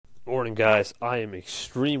morning, guys. I am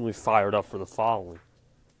extremely fired up for the following.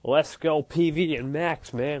 Let's go, PV and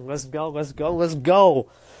Max, man. Let's go, let's go, let's go.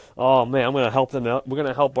 Oh man, I'm gonna help them out. We're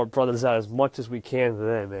gonna help our brothers out as much as we can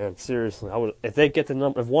today, man. Seriously, if they get the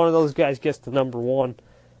number, if one of those guys gets the number one,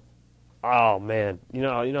 oh man,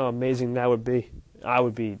 how amazing that would be. I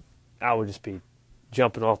would just be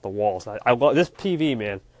jumping off the walls. I love this PV,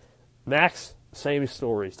 man. Max, same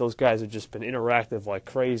stories. Those guys have just been interactive like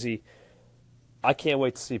crazy. I can't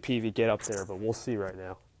wait to see PV get up there, but we'll see right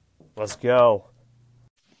now. Let's go.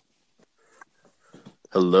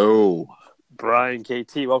 Hello. Brian,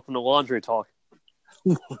 KT, welcome to Laundry Talk.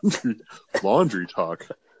 Laundry talk.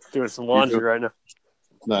 Doing some laundry right now.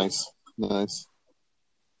 Nice. I'm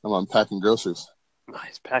unpacking groceries.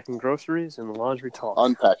 Nice. Packing groceries and laundry talk.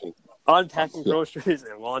 Unpacking. Unpacking groceries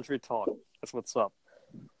and laundry talk. That's what's up.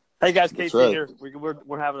 Hey guys, KT right. here.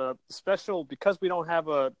 We're having a special, because we don't have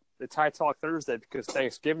the Tie Talk Thursday because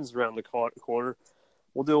Thanksgiving's around the corner.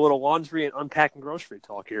 We'll do a little laundry and unpacking grocery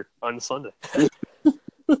talk here on Sunday. Good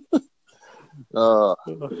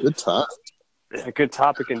time. Yeah, good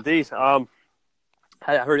topic indeed. I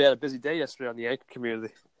heard you had a busy day yesterday on the anchor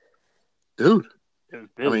community. Dude. It was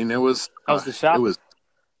busy. I mean, it was... How was the shop? It was...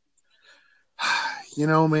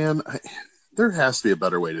 man, there has to be a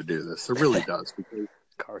better way to do this. There really does. Because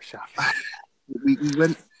car shop. we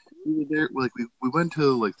went there, like, we went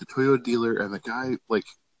to, like, the Toyota dealer, and the guy, like,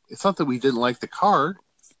 it's not that we didn't like the car.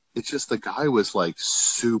 It's just the guy was, like,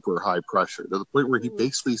 super high pressure to the point where he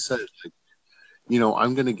basically said, like,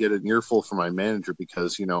 I'm going to get an earful from my manager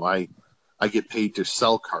because, I get paid to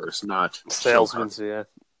sell cars, not salesmen. Yeah.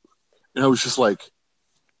 And I was just like,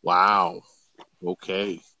 wow,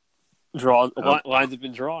 okay. Lines have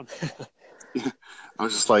been drawn. I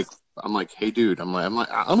was just like, I'm like, hey, dude,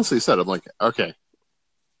 I honestly said, I'm like, okay,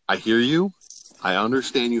 I hear you. I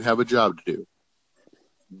understand you have a job to do,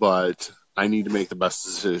 but I need to make the best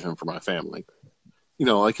decision for my family.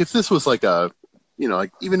 Like if this was like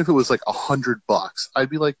like even if it was like $100, I'd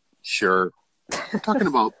be like, sure. We're talking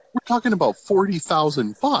about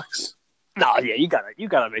 $40,000. No, yeah, you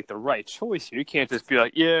gotta make the right choice here. You can't just be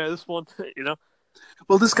like, yeah, this one,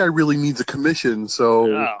 Well, this guy really needs a commission,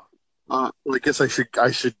 so Oh. I guess I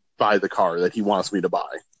should buy the car that he wants me to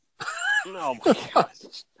buy. Oh my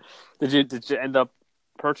gosh. Did you end up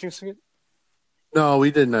purchasing it? No,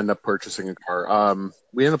 we didn't end up purchasing a car.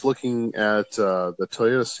 We ended up looking at the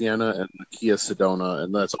Toyota Sienna and the Kia Sedona,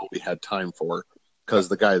 and that's all we had time for because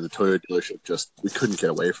the guy at the Toyota dealership we couldn't get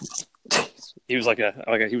away from him. He was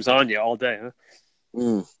he was on you all day, huh?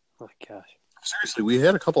 Mm. Oh my gosh. Seriously, we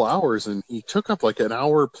had a couple hours, and he took up like an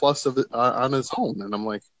hour plus of it on his own, and I'm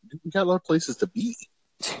like, we got a lot of places to be.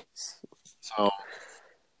 So,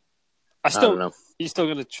 I don't know. You still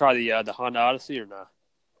gonna try the Honda Odyssey or not?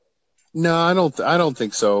 No, I don't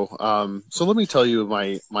think so. So let me tell you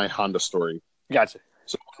my Honda story. Gotcha.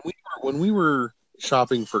 So when we were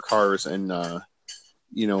shopping for cars, and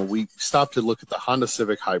we stopped to look at the Honda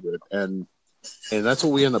Civic Hybrid, and that's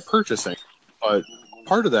what we ended up purchasing. But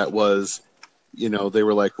part of that was, they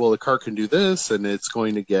were like, well, the car can do this, and it's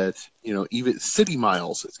going to get, even city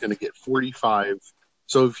miles. It's going to get 45.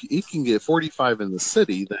 So if it can get 45 in the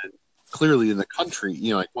city, then clearly in the country,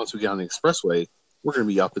 like once we get on the expressway, we're going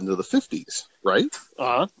to be up into the 50s, right?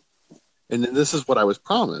 Uh-huh. And then this is what I was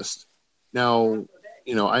promised. Now,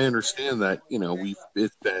 I understand that,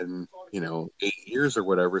 it's been, 8 years or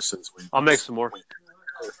whatever since we... I'll make some more.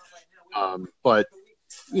 But,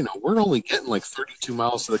 we're only getting like 32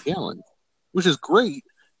 miles to the gallon, which is great,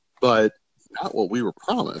 but not what we were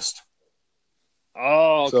promised.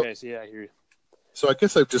 Oh, okay. So yeah, I hear you. So I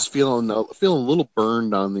guess I'm just feeling a little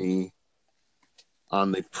burned on the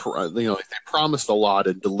like they promised a lot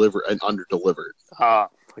and under-delivered. I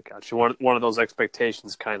got you. One of those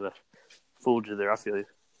expectations kind of fooled you there. I feel you.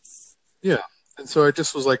 Yeah, and so I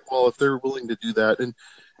just was like, well, if they're willing to do that,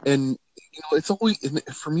 and it's always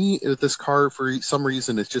for me with this car, for some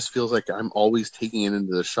reason it just feels like I'm always taking it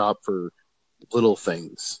into the shop for little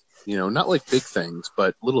things, not like big things,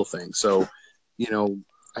 but little things. So,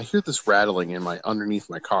 I hear this rattling underneath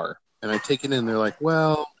my car, and I take it in. They're like,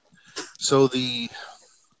 well, so the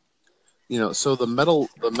metal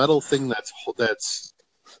thing that's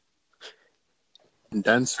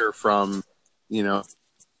condenser from, or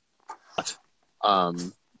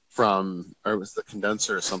it was the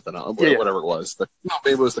condenser or something else, whatever it was.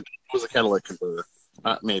 Maybe it was the catalytic converter.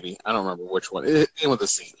 Maybe, I don't remember which one. It came with a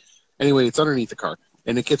C. Anyway, it's underneath the car,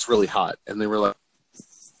 and it gets really hot. And they were like,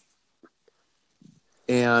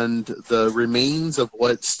 and the remains of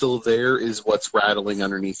what's still there is what's rattling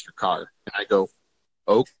underneath your car. And I go,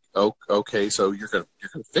 oh, okay, so you're gonna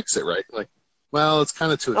fix it, right? Like, well, it's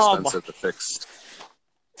kind of too Oh, expensive to fix.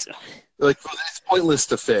 Like, it's pointless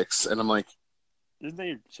to fix. And I'm like, isn't that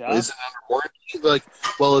your job? is it under warranty? Like,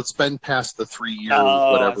 well, it's been past the 3-year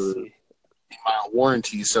I whatever see. mile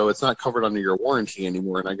warranty, so it's not covered under your warranty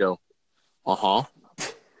anymore. And I go, uh-huh.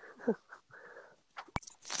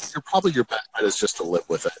 Your best bet is just to live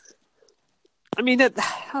with it. I mean, I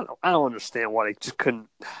don't understand why they just couldn't.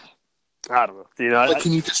 I don't know. You know, Like,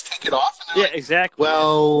 can you just take it off? yeah, exactly.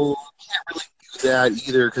 Well, you can't really do that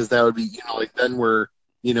either, because that would be, like, then we're,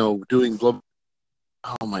 doing blah.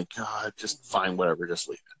 Oh my God! Just fine, whatever. Just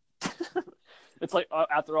leave it. It's like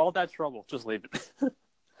after all that trouble, just leave it.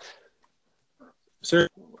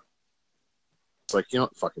 Seriously. It's like,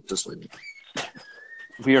 fuck it, just leave it.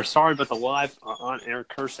 We are sorry about the live on-air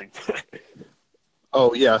cursing.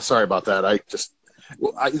 Oh yeah, sorry about that.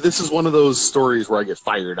 This is one of those stories where I get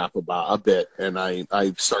fired up about a bit, and I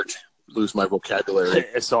start to lose my vocabulary.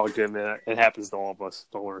 It's all good, man. It happens to all of us.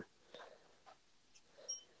 Don't worry.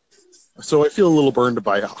 So I feel a little burned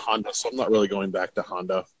by Honda, so I'm not really going back to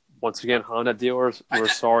Honda. Once again, Honda dealers, we're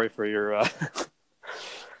sorry for your. I'm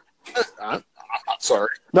not sorry.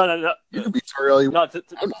 No. You can be sorry all you want. No,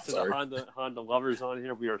 I'm not to sorry. the Honda lovers on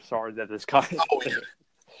here, we are sorry that this car. Oh, yeah.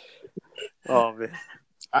 Oh man.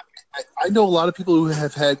 I know a lot of people who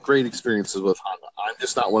have had great experiences with Honda. I'm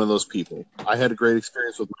just not one of those people. I had a great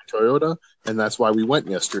experience with my Toyota, and that's why we went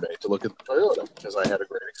yesterday to look at the Toyota, because I had a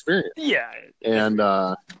great experience. Yeah. And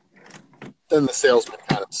then the salesman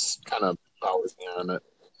kind of soured me on it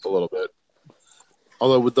a little bit.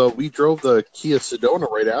 Although we drove the Kia Sedona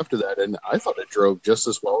right after that, and I thought it drove just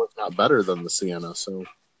as well, if not better, than the Sienna. So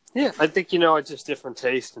yeah, I think it's just different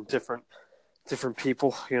taste and different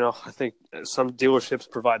people. I think some dealerships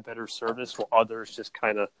provide better service, while others just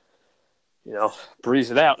kind of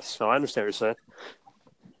breeze it out. So I understand what you're saying.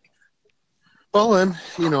 Well, and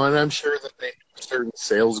I'm sure that they have certain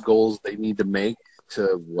sales goals they need to make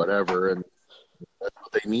to whatever, and that's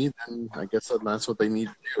what they need. And I guess that's what they need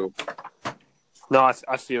to do. No,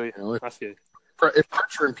 I feel you. I feel you. If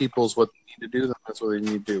pressuring people is what they need to do, then that's what they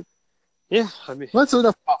need to do. Yeah, I mean, well, that's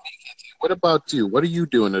enough about me. What about you? What are you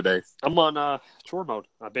doing today? I'm on chore mode.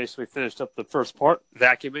 I basically finished up the first part,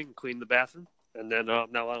 vacuuming, cleaning the bathroom, and then now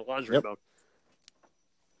on laundry mode.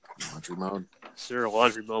 Laundry mode. Sure,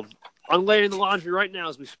 laundry mode. I'm laying the laundry right now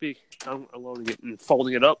as we speak. I'm loading it and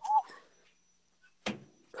folding it up. All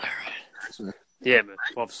right. Yeah, man.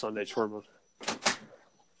 Love Sunday chore mode.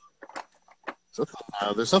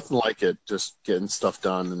 There's nothing like it, just getting stuff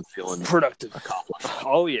done and feeling productive, accomplished.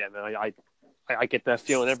 Oh yeah, man. I get that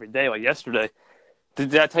feeling every day. Like yesterday,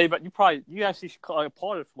 did I tell you about? You actually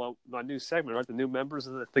applauded for my new segment, right? The new members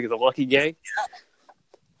of the Lucky Gang.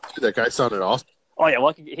 Yeah. Dude, that guy sounded awesome. Oh yeah,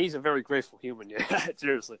 Lucky. He's a very grateful human. Yeah,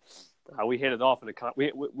 seriously. We hit it off in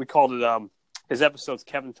we called it his episodes.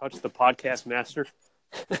 Kevin Touch, the podcast master.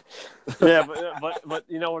 Yeah, but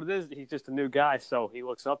you know what it is? He's just a new guy, so he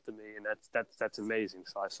looks up to me, and that's amazing.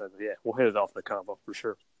 So I said, yeah, we'll hit it off the combo for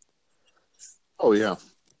sure. Oh yeah,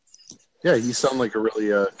 you sound like a really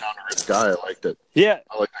down-to-earth guy. I liked it. Yeah,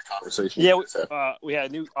 I like that conversation. Yeah, we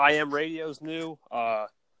had new IM Radio's new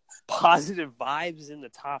Positive Vibes in the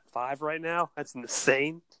top 5 right now. That's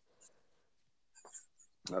insane.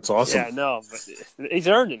 That's awesome. Yeah, no, but he's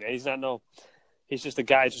earned it. He's not He's just a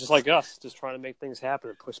guy just like us, just trying to make things happen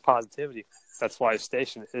and push positivity. That's why his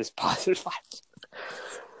station is Positive Vibes.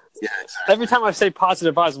 Yeah, exactly. Every time I say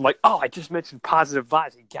Positive Vibes, I'm like, oh, I just mentioned Positive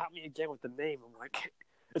Vibes. He got me again with the name. I'm like,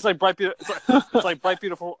 it's like Bright Beautiful.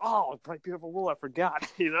 Oh, Bright Beautiful World. I forgot.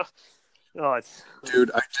 Oh,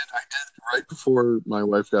 dude, I did right before my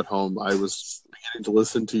wife got home. I was beginning to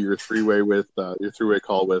listen to your three-way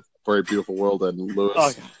call with Bright Beautiful World and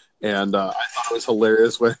Lewis, and I thought it was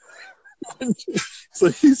hilarious when.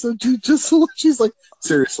 So he said, she's like,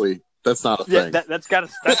 seriously, that's not a thing. Yeah, that's gotta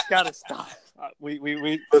stop.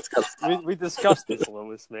 We discussed this,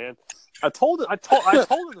 Lewis, man. I told him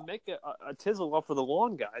to make a tizzle up for the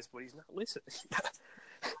lawn guys, but he's not listening.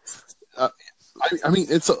 I mean,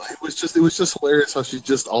 it was just hilarious how she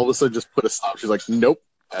just all of a sudden just put a stop. She's like, nope,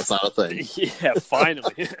 that's not a thing. Yeah,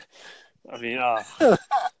 finally. I mean,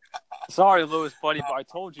 sorry, Lewis, buddy, but I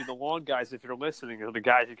told you the lawn guys, if you're listening, are the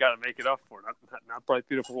guys you got to make it up for. Not Bright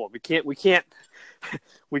Beautiful World. We can't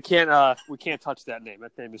touch that name.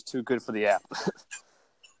 That name is too good for the app.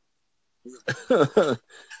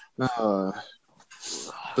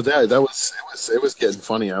 But it was getting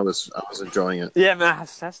funny. I was enjoying it. Yeah, man,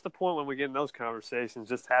 that's the point when we get in those conversations.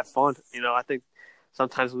 Just have fun. I think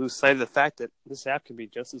sometimes we lose sight of the fact that this app can be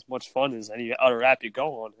just as much fun as any other app you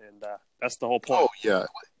go on, and that's the whole point. Oh yeah.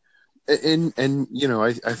 And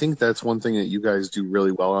I think that's one thing that you guys do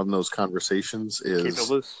really well on those conversations Keep it is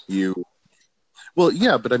loose. well,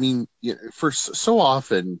 yeah, but I mean, for so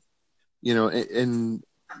often, and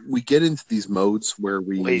we get into these modes where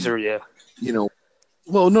we, Laser, yeah. you know,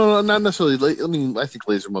 well, no, not necessarily. I mean, I think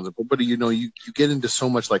laser modes are cool, but you get into so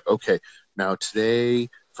much like, okay, now today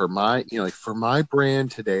for my, like for my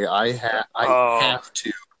brand today, I Oh, have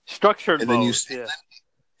to, structured and then mode, yeah.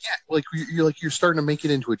 like you're starting to make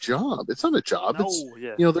it into a job. It's not a job. It's No,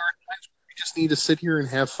 yeah. there are times where you just need to sit here and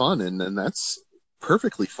have fun, and that's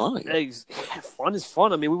perfectly fine. Fun is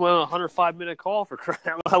fun. I mean, we went on a 105-minute call for crying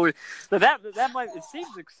out loud. That might, it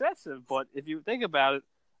seems excessive, but if you think about it,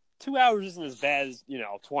 2 hours isn't as bad as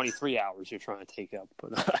 23 hours you're trying to take up.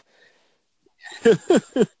 But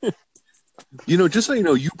Just so you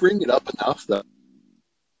know, you bring it up enough that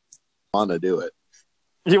I want to do it.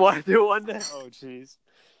 you want to do it one day? Oh, jeez.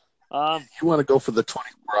 You want to go for the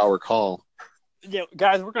 24-hour call? Yeah,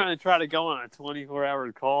 guys, we're going to try to go on a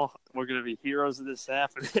 24-hour call. We're going to be heroes of this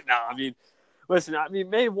app. No, I mean, listen. I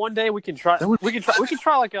mean, maybe one day we can try. We can try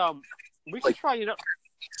like we can try.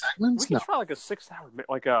 Segments? We can try like a 6-hour,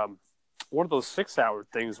 like one of those 6-hour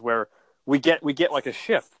things where we get like a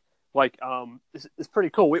shift. Like it's pretty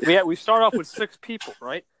cool. We start off with 6 people,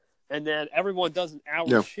 right? And then everyone does an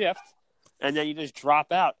hour shift, and then you just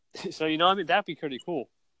drop out. So I mean, that'd be pretty cool.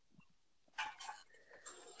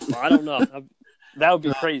 Well, I don't know. That would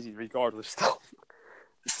be crazy, regardless.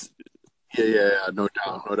 Yeah, no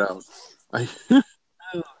doubt.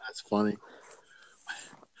 That's funny.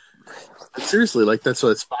 But seriously, like that's what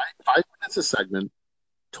it's 5 minutes a segment,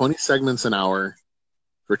 20 segments an hour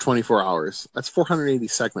for 24 hours. That's 480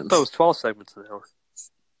 segments. That was 12 segments an hour.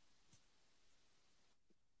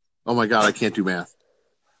 Oh my god, I can't do math.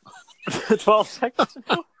 12 segments an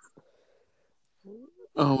hour?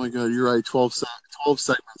 Oh my god, you're right. 12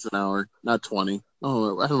 segments an hour, not 20.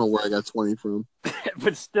 Oh, I don't know where I got 20 from.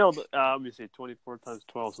 But still, let me see, 24 times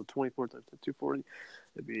 12, so 24 times 240.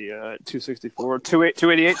 It'd be 264,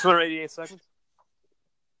 288, 288 seconds.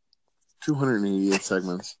 288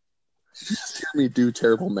 segments. Did you just hear me do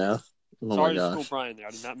terrible math? Oh Sorry my gosh. to school Brian there.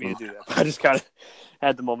 I did not mean to do that. I just kind of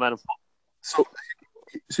had the momentum. So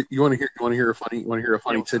you want to hear a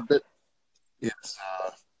funny tidbit? It's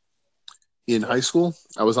in high school,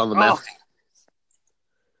 I was on the math team.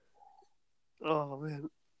 Oh man!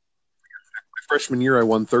 My freshman year, I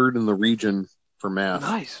won 3rd in the region for math.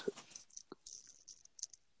 Nice.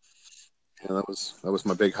 Yeah, that was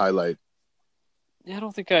my big highlight. Yeah, I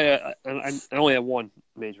don't think I only had one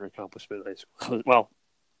major accomplishment in high school. Well,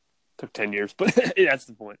 it took 10 years, but that's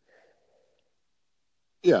the point.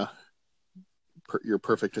 Yeah, your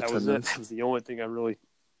perfect attendance. That was the only thing I really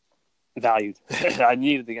valued. I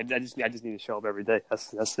just need to show up every day.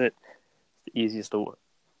 That's it. It's the easiest to.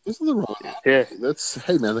 There's nothing wrong. Yeah.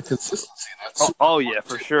 Hey man, the consistency. That's yeah,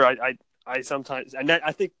 for sure. I sometimes, and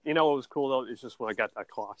I think what was cool though is just when I got that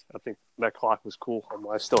clock. I think that clock was cool.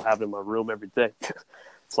 I still have it in my room every day.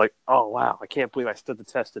 It's like, oh wow, I can't believe I stood the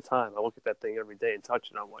test of time. I look at that thing every day and touch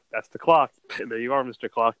it. I'm like, that's the clock. There you are, Mr.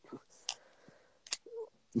 Clock.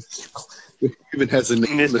 It even has a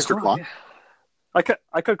name, Mr. Clock. Yeah.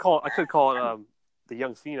 I could call it the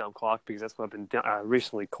Young Phenom Clock because that's what I've been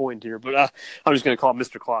recently coined here. But I'm just going to call it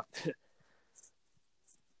Mr. Clock.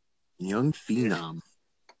 Young Phenom.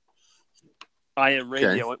 I Am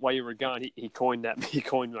Radio. Okay. While you were gone, he coined that. He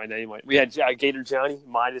coined my name. We had Gator Johnny,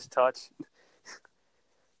 Midas Touch.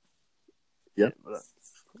 Yep.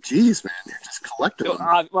 Jeez, man, you're just collecting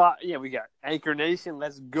them. Well, yeah, we got Anchor Nation.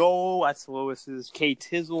 Let's go. That's Lewis's. K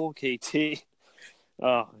Tizzle, KT.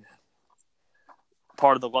 Oh,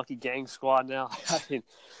 part of the Lucky Gang squad now. I mean,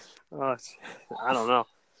 I don't know,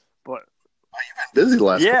 but you've been busy the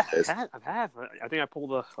last couple days. I have. I think I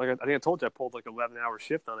pulled I think I told you I pulled like 11-hour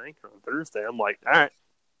shift on Anchor on Thursday. I'm like, all right,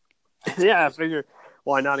 yeah. I figured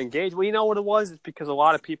why not engage? Well, you know what it was? It's because a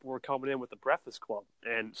lot of people were coming in with the Breakfast Club,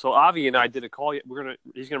 and so Avi and I did a call.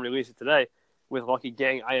 He's gonna release it today with Lucky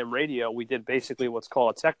Gang I Am Radio. We did basically what's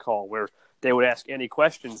called a tech call where they would ask any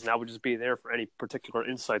questions, and I would just be there for any particular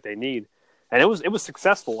insight they need. And it was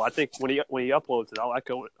successful. I think when he uploads it, I'll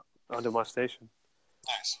echo it onto my station.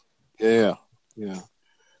 Nice. Yeah.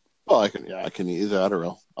 Well, I can either that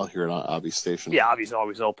or I'll hear it on Avi's station. Yeah, Avi's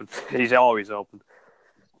always open. He's always open.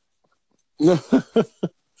 Yeah.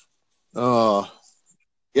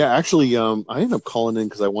 Actually, I ended up calling in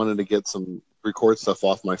because I wanted to get some record stuff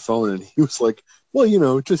off my phone, and he was like,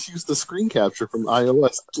 "Well, just use the screen capture from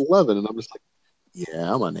iOS 11," and I'm just like,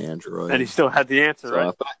 "Yeah, I'm on Android." And he still had the answer,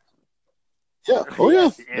 right? Yeah. Oh,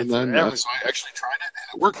 yeah. And then so I actually tried it,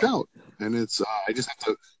 and it worked out. And it's I just have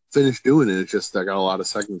to finished doing it. It's just I got a lot of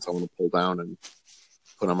segments I want to pull down and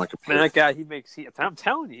put on my computer. Man, that guy, I'm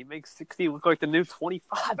telling you, he makes 60 look like the new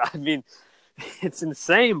 25. I mean, it's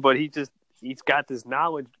insane, but he's got this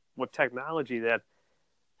knowledge with technology that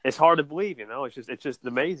it's hard to believe, you know. It's just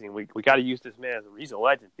amazing. We got to use this man. He's a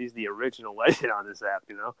legend. He's the original legend on this app,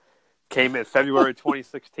 you know. Came in February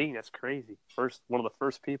 2016. That's crazy. One of the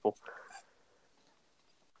first people.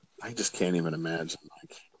 I just can't even imagine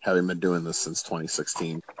having been doing this since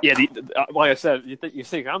 2016. Yeah, like I said, you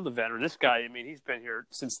think I'm the veteran. This guy, I mean, he's been here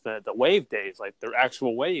since the wave days, like the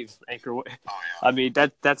actual waves, anchor. Oh, yeah. I mean,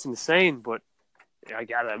 that's insane. But I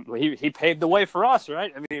got him. He paved the way for us,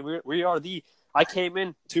 right? I mean, we are the. I came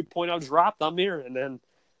in 2.0 dropped. I'm here, and then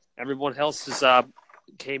everyone else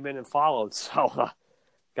came in and followed. So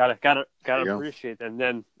gotta appreciate that. And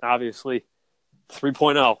then obviously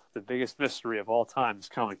 3.0, the biggest mystery of all time, is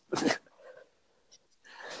coming.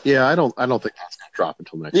 Yeah, I don't think that's gonna drop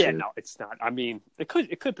until next year. Yeah, no, it's not. I mean, it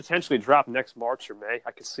could potentially drop next March or May.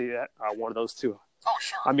 I could see that one of those two. Oh,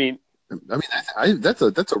 sure. I mean,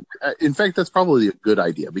 that's in fact, that's probably a good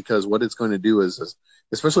idea, because what it's going to do is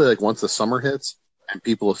especially like once the summer hits and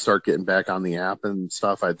people start getting back on the app and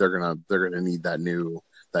stuff, they're gonna need that new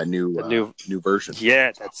version.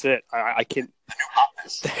 Yeah, that's it. I can. The new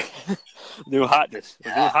hotness. New hotness.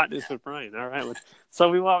 Yeah. New hotness with Brian. All right. So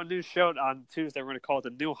we will have a new show on Tuesday. We're going to call it the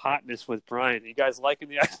New Hotness with Brian. You guys liking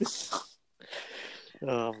the idea?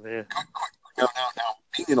 Oh man. Now,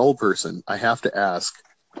 being an old person, I have to ask: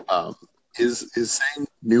 is saying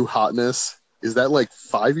new hotness, is that like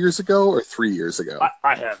 5 years ago or 3 years ago?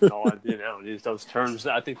 I have no idea now. Use those terms.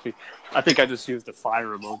 I think I just used the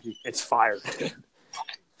fire emoji. It's fire.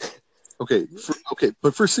 Okay,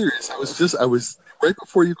 but for serious, I was right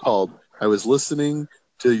before you called. I was listening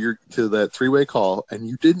to that three-way call, and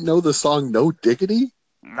you didn't know the song "No Diggity"?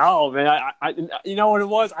 No, man. I you know what it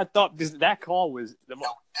was? I thought that call was no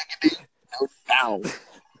diggity, no down.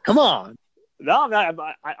 Come on. No, man,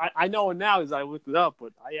 I know it now as I looked it up,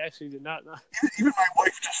 but I actually did not know. Even my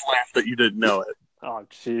wife just laughed that you didn't know it. Oh,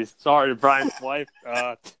 jeez. Sorry to Brian's wife.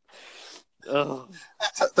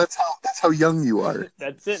 That's how young you are.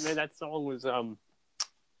 That's it, man. That song was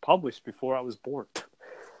published before I was born.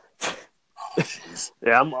 Oh,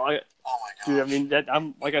 yeah, oh my God, dude. I mean,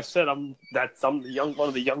 I'm like I said, I'm one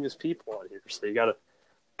of the youngest people out here. So you gotta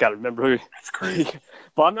remember who. That's crazy.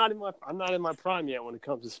 But I'm not in my prime yet when it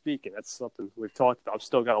comes to speaking. That's something we've talked about. I've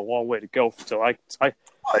still got a long way to go. So I think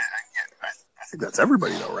that's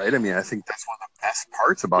everybody though, right? I mean, I think that's one of the best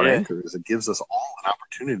parts about Anchor is it gives us all an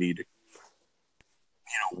opportunity to,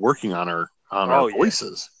 working on our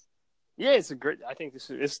voices. Yeah, it's a great. I think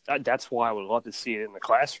that's why I would love to see it in the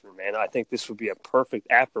classroom, man. I think this would be a perfect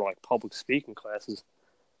app for like public speaking classes.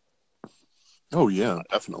 Oh yeah,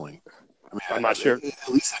 definitely. I mean, I'm not sure. At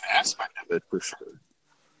least an aspect of it, for sure.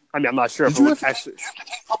 I mean, I'm not sure if it would actually. Did you have to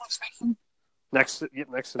take public speaking next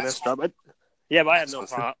semester? But yeah, but I have no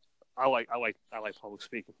problem. I like public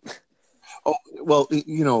speaking. Oh well,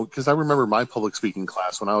 because I remember my public speaking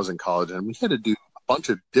class when I was in college, and we had to do a bunch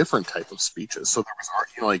of different type of speeches. So there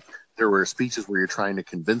was there were speeches where you're trying to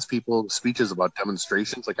convince people, speeches about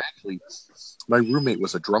demonstrations. Like actually, my roommate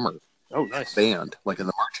was a drummer. Oh, nice. Band, like in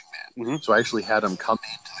the marching band. Mm-hmm. So I actually had him come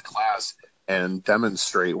into the class and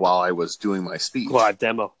demonstrate while I was doing my speech. Live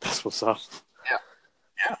demo. That's what's up.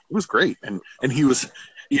 Yeah, it was great, and he was,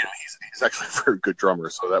 he's actually a very good drummer,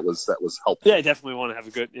 so that was helpful. Yeah, I definitely want to have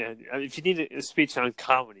a good. Yeah, I mean, if you need a speech on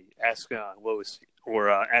comedy, ask Lewis or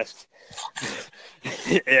ask.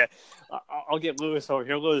 Yeah, I'll get Lewis over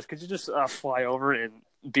here. Lewis, could you just fly over and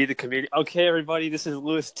be the comedian? Okay, everybody, this is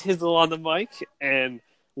Lewis Tizzle on the mic, and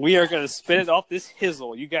we are going to spin it off this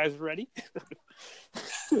hizzle. You guys ready?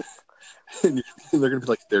 And they're going to be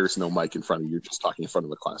like, there's no mic in front of you. You're just talking in front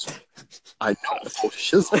of the classroom. I know. Oh,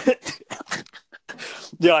 shizzle.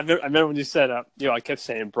 Yeah, I remember when you said, I kept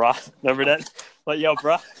saying, brah. Remember that? Like, yo,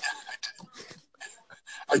 brah.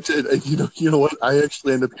 I did. And you know what? I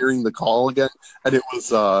actually ended up hearing the call again, and it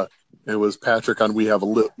was Patrick on We Live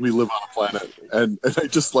on a Planet, and I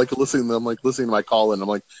just like listening to them, like listening to my call, and I'm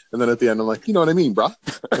like, and then at the end I'm like, you know what I mean, brah,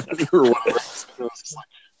 or whatever. So it was just like,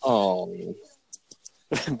 oh.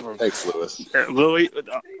 Thanks, Lewis. Louis,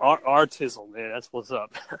 our Tizzle, man, that's what's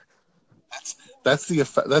up. That's the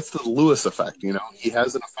effect. That's the Lewis effect. He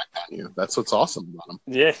has an effect on you. That's what's awesome about him.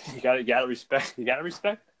 Yeah, you gotta respect. You gotta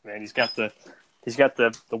respect, man. He's got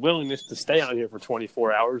the willingness to stay on here for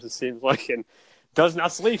 24 hours. It seems like, and does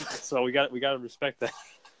not sleep. So we got to respect that.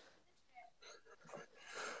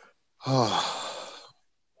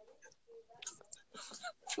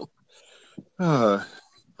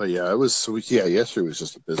 But yeah, it was. So yeah, yesterday was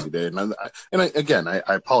just a busy day, I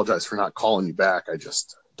apologize for not calling you back. I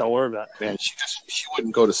just, Don't worry about it. man, she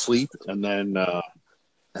wouldn't go to sleep, and then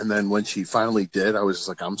when she finally did, I was just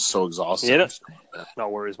like, I'm so exhausted. Yeah, no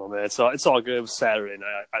worries, my man. It's all good. It was Saturday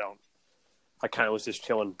night. I kind of was just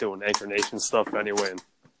chilling, doing Anchor Nation stuff anyway. And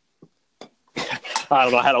I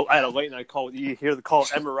don't know. I had a late night call. You hear the call,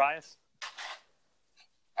 Ed Marias?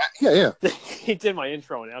 Yeah. He did my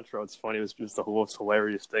intro and outro. It's funny. It was just the most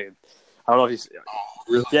hilarious thing. I don't know if he's.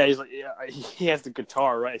 Really? Yeah, he's like, yeah, he has the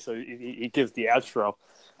guitar, right? So he gives the outro.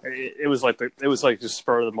 It was like just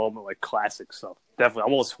spur of the moment, like classic stuff.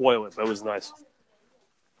 Definitely, I won't spoil it, but it was nice.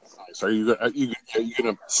 Nice. Are you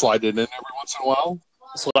gonna slide it in every once in a while?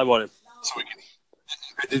 So I wanted. So we can.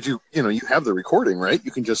 Did you have the recording, right? You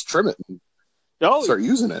can just trim it and start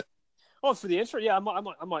using it. Oh, for the intro, yeah,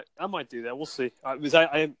 I might do that. We'll see. Because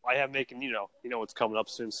I am making what's coming up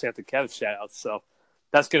soon, Santa Kev shout outs. So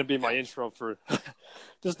that's gonna be my intro for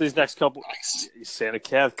just these next couple. Nice. Santa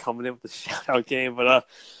Kev coming in with the shout out game, but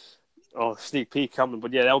sneak peek coming.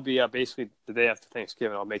 But yeah, that'll be basically the day after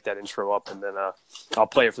Thanksgiving. I'll make that intro up, and then I'll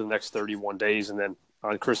play it for the next 31 days, and then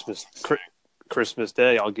on Christmas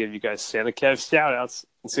Day, I'll give you guys Santa Kev shout outs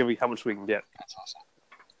and see how much we can get. That's awesome.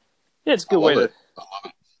 Yeah, it's a good way to. I love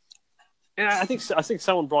it. And I think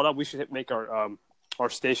someone brought up we should make our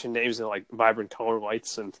station names in like vibrant color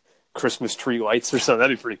lights and Christmas tree lights or something.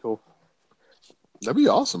 That'd be pretty cool. That'd be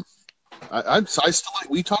awesome. I still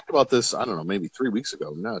we talked about this. I don't know, maybe 3 weeks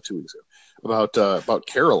ago, no, 2 weeks ago, about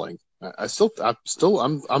caroling. I'm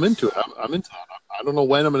into it. I'm into that. I don't know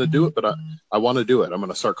when I'm going to do it, but I want to do it. I'm going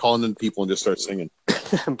to start calling in people and just start singing.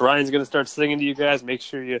 Brian's going to start singing to you guys. Make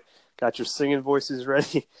sure you got your singing voices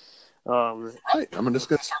ready. Right. I'm just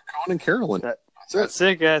going to start going and caroling. That's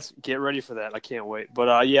it, guys. Get ready for that. I can't wait.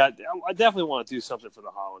 But yeah, I definitely want to do something for the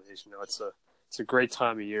holidays. It's a great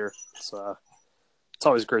time of year. It's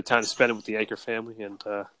always a great time to spend it with the Anchor family, and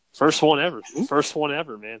first one ever,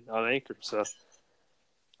 man, on Anchor. So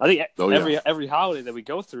I think every holiday that we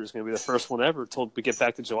go through is going to be the first one ever until we get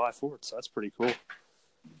back to July 4th. So that's pretty cool.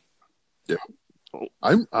 Yeah,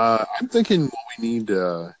 I'm thinking we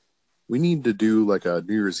need to do like a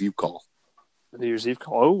New Year's Eve call. A New Year's Eve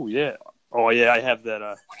call. Oh yeah, I have that.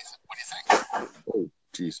 What do you think? Oh,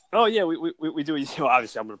 jeez. Oh yeah, we do.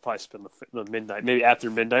 Obviously, I'm gonna probably spend the midnight, maybe after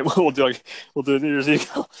midnight. We'll do a New Year's Eve.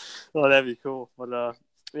 Oh, that'd be cool. But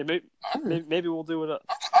maybe we'll do it.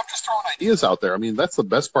 I'm just throwing ideas out there. I mean, that's the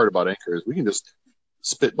best part about Anchor is we can just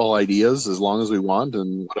spitball ideas as long as we want,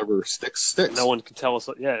 and whatever sticks. No one can tell us.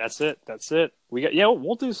 Yeah, that's it.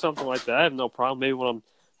 We'll do something like that. I have no problem. Maybe when I'm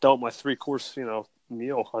done with my 3-course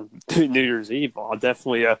meal on New Year's Eve, I'll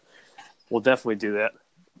definitely we'll definitely do that.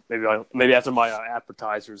 Maybe after my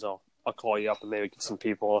appetizers, I'll call you up and maybe get some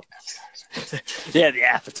people. Yeah, the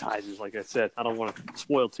appetizers. Like I said, I don't want to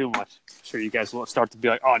spoil too much. I'm sure you guys will start to be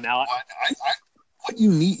like, oh, now. What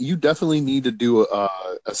you definitely need to do a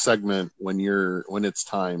segment when it's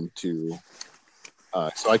time to,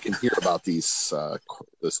 so I can hear about this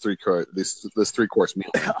 3-course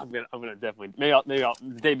meal. I'm gonna definitely maybe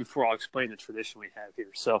the day before I'll explain the tradition we have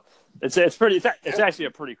here. So it's actually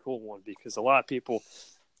a pretty cool one because a lot of people,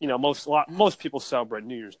 most people celebrate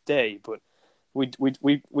New Year's Day, but we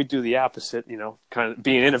do the opposite. Kind of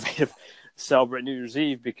being innovative, celebrate New Year's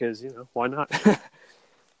Eve because why not?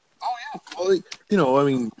 Oh yeah, well, I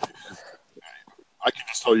mean, I can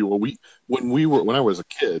just tell you when I was a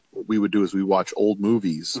kid, what we would do is we watch old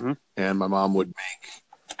movies, mm-hmm. and my mom would make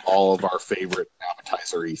all of our favorite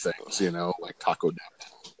appetizer-y things, like taco dip,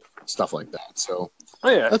 stuff like that. So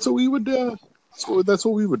that's what we would do. That's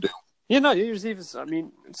what we would do. Yeah, no, New Year's Eve is. I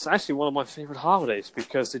mean, it's actually one of my favorite holidays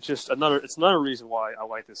because it's another reason why I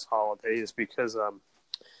like this holiday is because I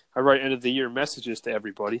write end of the year messages to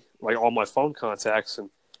everybody, like all my phone contacts,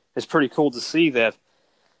 and it's pretty cool to see that.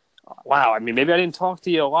 Wow, I mean, maybe I didn't talk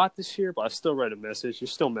to you a lot this year, but I still write a message. You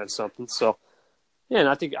still meant something. So, yeah, and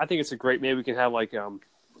I think it's a great. Maybe we can have like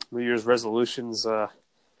New Year's resolutions.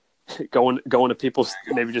 Going to people,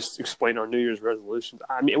 maybe just explain our New Year's resolutions.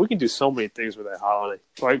 I mean, we can do so many things with that holiday.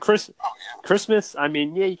 Like Christmas. I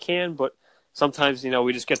mean, yeah, you can, but sometimes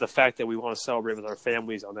we just get the fact that we want to celebrate with our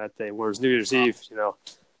families on that day. Whereas New Year's Eve,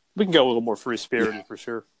 we can go a little more free spirited for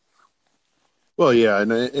sure. Well, yeah,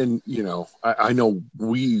 and I know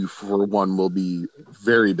we for one will be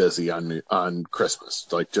very busy on Christmas,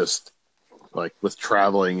 like with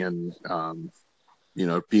traveling and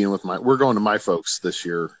being with we're going to my folks this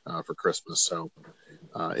year for Christmas, so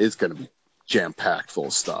it's going to be jam packed full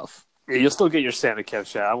of stuff. Yeah, you'll still get your Santa Kev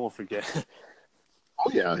shot. I won't forget. Oh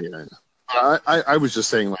yeah. I was just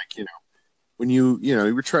saying, like when you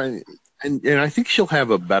were trying. and I think she'll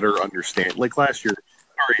have a better understand. Like last year,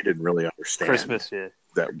 Ari didn't really understand Christmas, yeah.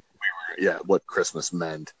 that we were, what Christmas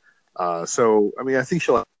meant. So I mean, I think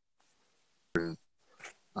she'll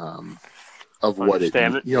um, of what it,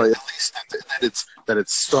 Understand it. at least that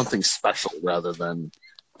it's something special rather than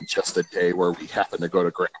just a day where we happen to go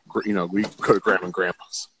to we go to Grandma and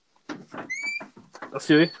Grandpa's. I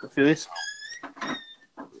feel you.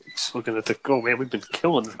 Just looking at man, we've been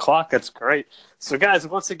killing the clock. That's great. So, guys,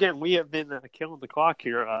 once again, we have been killing the clock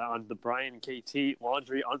here on the Brian KT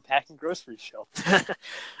Laundry Unpacking Grocery Show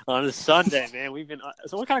on a Sunday, man. We've been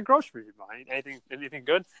so what kind of groceries you buying? Anything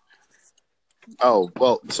good? Oh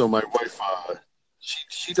well, so my wife,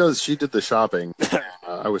 she did the shopping.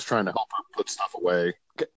 I was trying to help her put stuff away.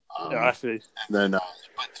 I see. And then,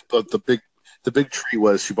 but the big tree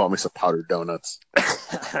was she bought me some powdered donuts.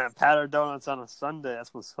 Powdered donuts on a Sunday.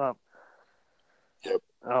 That's what's up. Yep.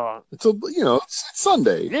 Oh, it's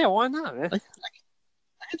Sunday. Yeah, why not, man? I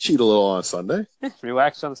can cheat a little on a Sunday.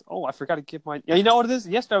 Relax on this. Oh, I forgot to give my. Yeah, you know what it is?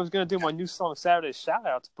 Yesterday I was gonna do my new song Saturday shout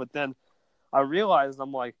outs, but then I realized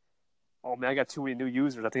I'm like, oh man, I got too many new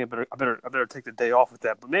users. I think I better take the day off with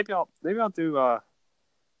that. But maybe I'll do. I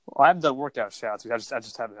haven't done workout shouts. I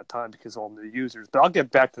just haven't had time because of all the new users. But I'll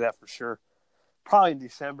get back to that for sure. Probably in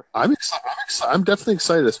December. I'm excited. I'm definitely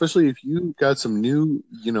excited, especially if you got some new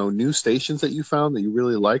stations that you found that you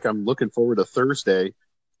really like. I'm looking forward to Thursday.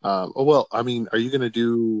 Are you going to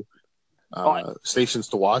do stations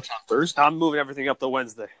to watch on Thursday? I'm moving everything up to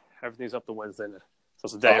Wednesday. Everything's up to Wednesday now. So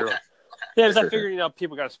it's a day early. Yeah, because I figured,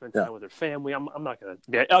 people got to spend time with their family. I'm not going to.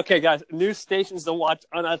 Yeah. Okay, guys, new stations to watch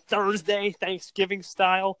on a Thursday, Thanksgiving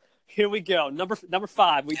style. Here we go. Number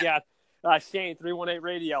 5, we got Shane 318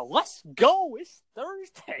 Radio. Let's go! It's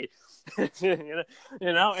Thursday. It's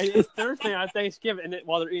Thursday on Thanksgiving, and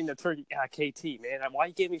while they're eating the turkey, KT, man, why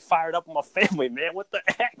you getting me fired up with my family, man? What the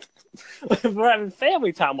heck? We're having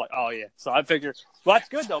family time. I'm like, oh yeah. So I figured, well, that's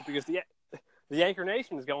good though because the Anchor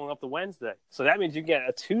Nation is going up to Wednesday, so that means you get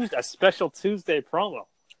a special Tuesday promo.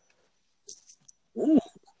 Ooh.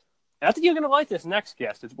 I think you're going to like this next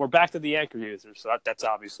guest. We're back to the Anchor users, so that's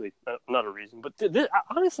obviously another reason. But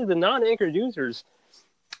honestly, the non-Anchor users,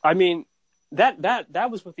 I mean, that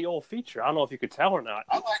was with the old feature. I don't know if you could tell or not.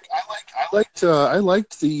 I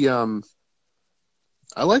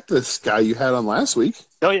liked this guy you had on last week.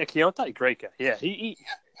 Oh yeah, Keontae, great guy. Yeah, he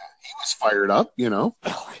was fired up, Oh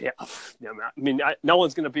yeah, I mean, no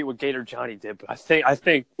one's going to beat what Gator Johnny did, but I think, I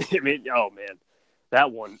mean, oh man.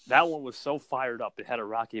 That one was so fired up. It had a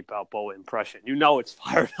Rocky Balboa impression. It's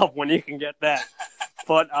fired up when you can get that.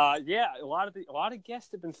 But a lot of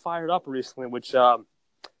guests have been fired up recently, which I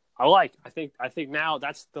like. I think now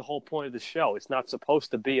that's the whole point of the show. It's not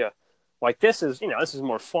supposed to be this is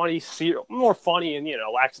more funny, and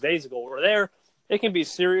lackadaisical over there. It can be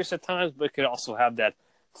serious at times, but it could also have that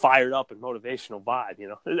fired up and motivational vibe.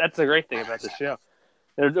 That's the great thing about the show.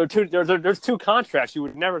 There's two contracts you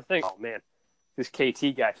would never think. Oh man. This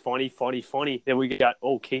KT guy, funny. Then we got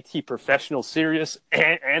KT professional, serious,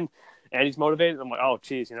 and he's motivated. I'm like, oh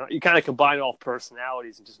geez, you kind of combine all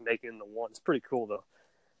personalities and just make it into one. It's pretty cool though.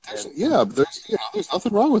 There's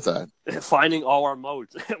nothing wrong with that. Finding all our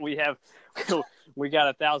modes. we got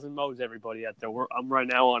 1,000 modes. Everybody out there. I'm right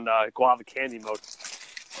now on guava candy mode.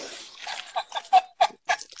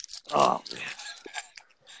 Oh man,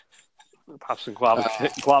 pop some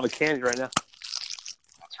guava candy right now.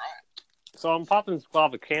 So I'm popping this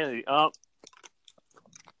guava candy up.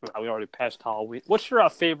 We already passed Halloween. What's your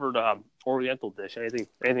favorite Oriental dish? Anything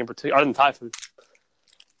in particular other than Thai food?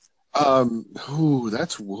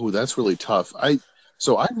 That's really tough. I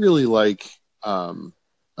really like a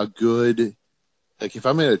good, like if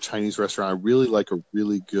I'm at a Chinese restaurant, I really like a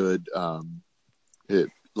really good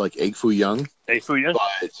like egg foo young. Egg foo young.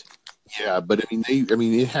 But I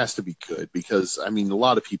mean it has to be good because a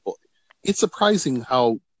lot of people. It's surprising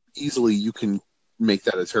how easily you can make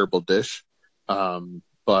that a terrible dish.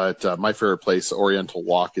 But my favorite place, Oriental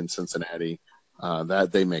Walk in Cincinnati,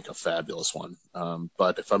 that they make a fabulous one.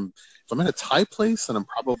 But if I'm at a Thai place, then I'm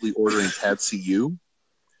probably ordering Pad See Ew,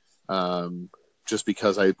 just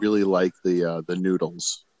because I really like the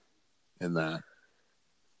noodles in that.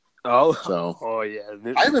 Oh yeah.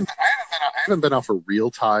 I haven't been out for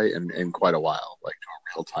real Thai in quite a while, like to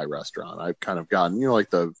a real Thai restaurant. I've kind of gotten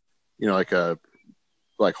like a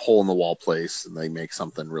hole in the wall place, and they make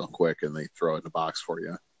something real quick and they throw it in a box for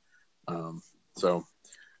you. So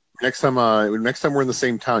next time we're in the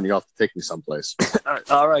same town, you have to take me someplace.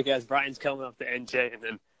 All right, guys. Brian's coming up to NJ, and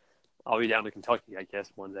then I'll be down to Kentucky, I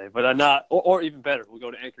guess, one day. But not, or even better, we'll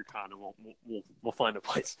go to AnchorCon and we'll find a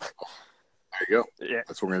place. There you go. Yeah,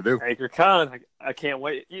 That's what we're gonna do. Anchor Con. I can't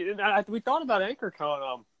wait. We thought about Anchor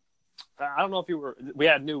Con. I don't know if you were. We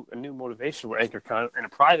had a new motivation with Anchor Con in a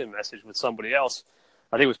private message with somebody else.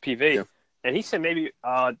 I think it was PV, Yeah. and he said maybe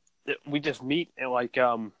we just meet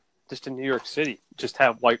in just in New York City. Just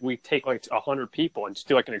have we take 100 people and just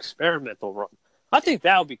do an experimental run. I think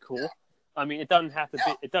that would be cool. I mean, it doesn't have to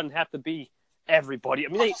be. It doesn't have to be everybody. I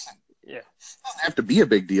mean, yeah. It doesn't have to be a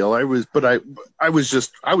big deal. I was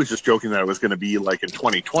just joking that it was going to be like in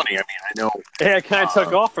 2020. I mean, I know. Yeah, it kind of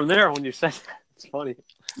took off from there when you said that. It's funny.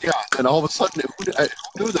 Yeah, and all of a sudden, I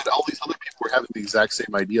knew that all these other people were having the exact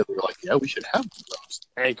same idea. They were like, "Yeah, we should have those."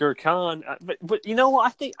 Anchor Con, but you know what? I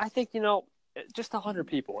think just 100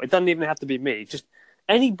 people. It doesn't even have to be me. Just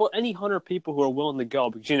any 100 people who are willing to go.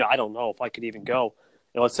 Because I don't know if I could even go.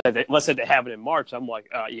 Let's say they have it in March. I'm like,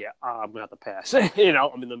 yeah, I'm gonna have to pass. I'm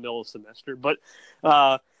in the middle of the semester. But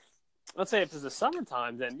let's say if it's the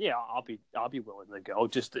summertime, then yeah, I'll be willing to go.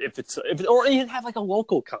 Just if or even have a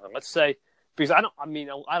local con. Let's say because I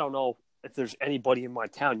don't know if there's anybody in my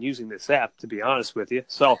town using this app. To be honest with you,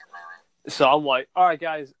 so I'm like, all right,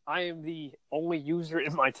 guys, I am the only user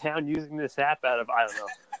in my town using this app out of I don't know.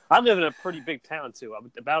 I live in a pretty big town too.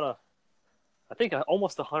 I'm about I think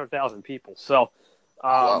almost 100,000 people. So.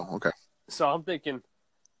 Wow. Okay. So I'm thinking,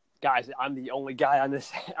 guys, I'm the only guy on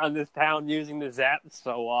this town using this app.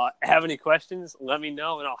 So have any questions? Let me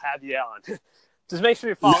know, and I'll have you on. Just make sure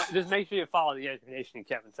you follow. Just make sure you follow the information and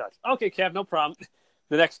Kev in touch. Okay, Kev, no problem.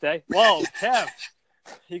 The next day, whoa, Kev,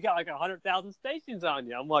 you got 100,000 stations on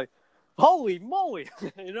you. I'm like, holy moly,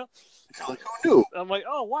 Like, who knew? I'm like,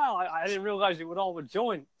 oh wow, I didn't realize you would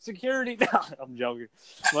join security. No, I'm joking,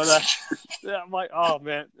 but I'm like, oh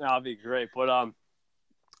man, that'd be great. But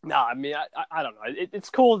no, I mean, I don't know. It's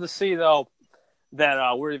cool to see, though,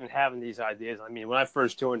 that we're even having these ideas. I mean, when I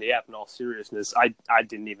first joined the app, in all seriousness, I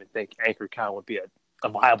didn't even think AnchorCon would be a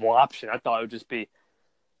viable option. I thought it would just be,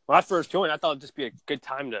 when I first joined, I thought it would just be a good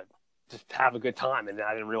time to just have a good time, and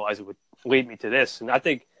I didn't realize it would lead me to this. And I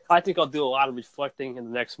think I'll do a lot of reflecting in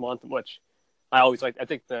the next month, which I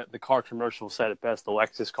think the car commercial said it best, the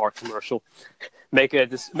Lexus car commercial. Make it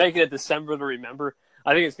a December to remember.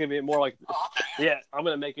 I think it's going to be more like, yeah, I'm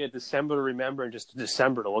going to make it December to remember and just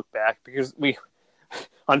December to look back because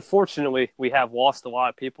unfortunately, we have lost a lot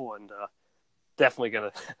of people and definitely going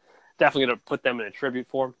to put them in a tribute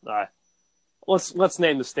form. Let's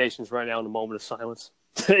name the stations right now in a moment of silence.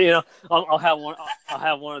 I'll have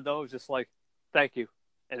one of those just like, thank you.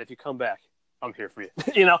 And if you come back, I'm here for you.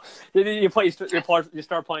 You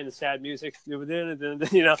start playing the sad music, and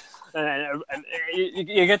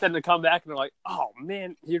you get them to come back, and they're like, "Oh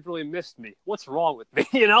man, he really missed me. What's wrong with me?"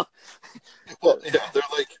 Well, yeah, they're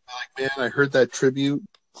like, man, I heard that tribute,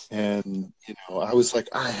 and I was like,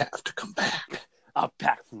 I have to come back. I'm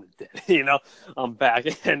back from the dead. I'm back,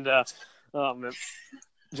 and man.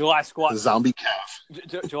 July Squad, Zombie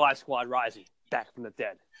Kev, July Squad Rising, back from the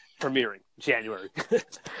dead. Premiering January.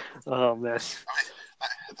 Oh man,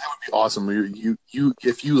 that would be awesome. You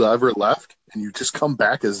if you ever left and you just come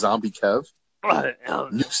back as Zombie Kev,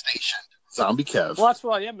 new station, Zombie Kev. Well, that's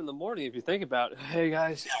what I am in the morning. If you think about it. Hey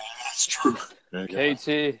guys, yeah, that's true.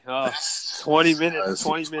 KT, 20 minutes,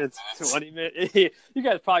 20 minutes, 20 minutes. You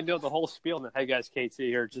guys probably know the whole spiel. Now, hey guys, KT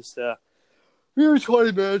here. Just here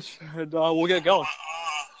 20 minutes, and we'll get going.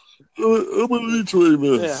 I'm gonna need 20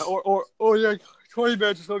 minutes. Yeah, or yeah. 20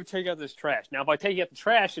 minutes, just let me take out this trash. Now, if I take out the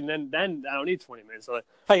trash, and then I don't need 20 minutes. So,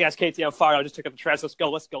 hey guys, KT, I'm fired. I just took out the trash. Let's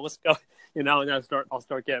go. And then I'll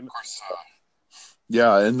start getting.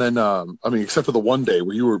 Yeah, and then except for the one day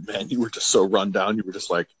where you were just so run down. You were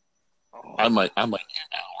just like, I'm like an hour.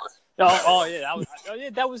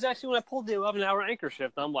 That was actually when I pulled the 11-hour anchor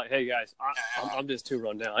shift. I'm like, hey guys, I'm just too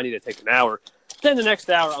run down. I need to take an hour. Then the next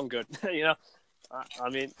hour, I'm good. I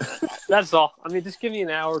mean, that's all. I mean, just give me an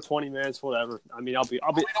hour, 20 minutes, whatever. I mean, I'll be. We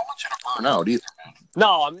don't want you to burn out either.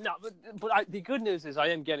 No, I'm not. But the good news is I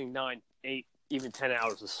am getting 9, 8, even 10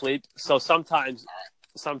 hours of sleep. So sometimes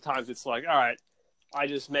it's like, all right,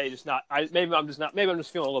 maybe I'm just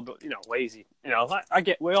feeling a little bit, lazy.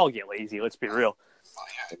 We all get lazy. Let's be real.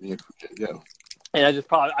 Yeah. And I just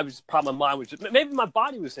probably my mind was just, maybe my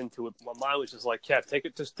body was into it. But my mind was just like, yeah,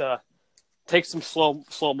 take some slow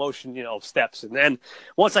motion, steps. And then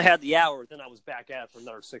once I had the hour, then I was back at it for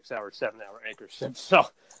another 6-hour, 7-hour anchor shift. So,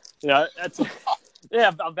 I'm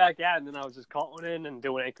back at it. And then I was just calling in and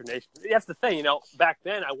doing Anchor Nation. That's the thing, back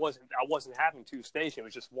then I wasn't having 2 stations. It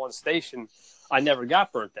was just 1 station. I never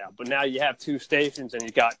got burnt out. But now you have 2 stations and you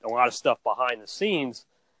got a lot of stuff behind the scenes.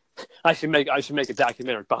 I should make a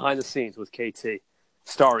documentary behind the scenes with KT,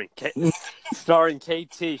 starring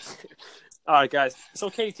KT. All right, guys. So,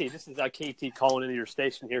 KT, this is KT calling into your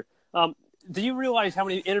station here. Do you realize how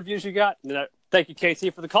many interviews you got? Thank you,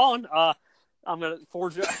 KT, for the calling. I'm gonna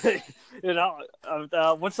forge you.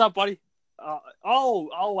 What's up, buddy?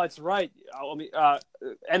 That's right. Let me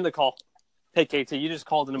end the call. Hey, KT, you just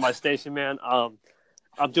called into my station, man.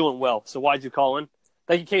 I'm doing well. So why'd you call in?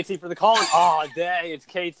 Thank you, KT, for the calling. Oh, dang, it's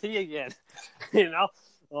KT again.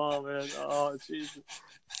 Oh man. Oh, Jesus.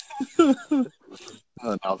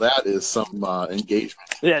 Now that is some engagement.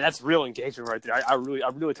 Yeah, that's real engagement right there. I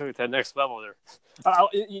really took it to the next level there.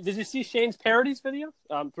 Did you see Shane's parodies video?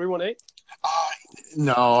 318.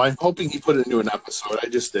 No, I'm hoping he put it into an episode. I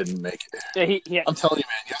just didn't make it. Yeah, I'm telling you,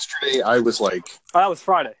 man. Yesterday I was like, that was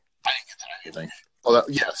Friday. I didn't get to anything. Oh,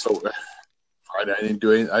 so Friday I didn't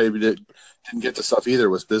do anything. I didn't get to stuff either.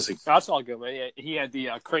 Was busy. That's all good, man. Yeah, he had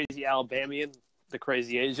the crazy Alabamian, the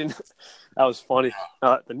crazy Asian. That was funny.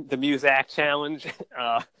 The Muzak challenge.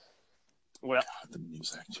 Well, the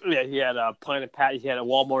Muzak. Yeah, he had a Planet Pat. He had a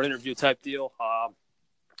Walmart interview type deal.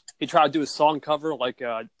 He tried to do a song cover like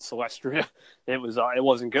Celestia. It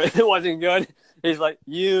wasn't good. It wasn't good. He's like,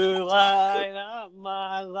 "You light up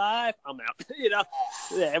my life." I'm out. Yeah,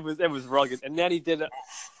 it was rugged. And then he did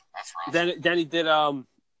then he did what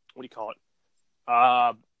do you call it?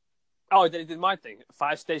 Then he did my thing.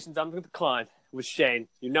 5 stations on the decline with Shane.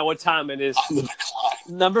 You know what time it is?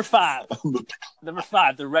 Number 5. Number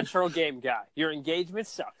 5, the retro game guy. Your engagement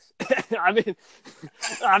sucks. I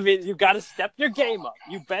mean, you got to step your game up.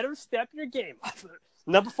 You better step your game up.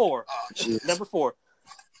 Number 4. Number 4.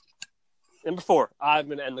 I'm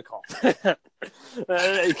gonna end the call.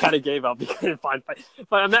 He kind of gave up. He couldn't find.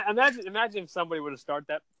 But imagine if somebody would have started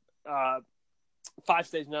that 5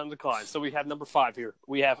 stations on the decline. So we have number 5 here.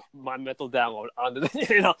 We have my mental download on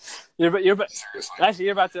the. You're about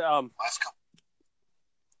to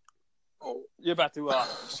You're about to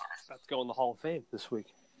go in the Hall of Fame this week.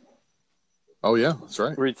 Oh yeah, that's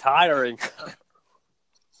right. Retiring.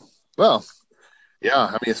 Well, yeah.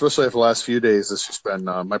 I mean, especially after the last few days, it's just been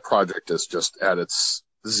my project is just at its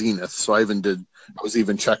zenith. So I was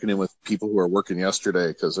even checking in with people who were working yesterday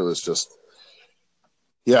because it was just,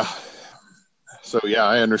 yeah. So yeah,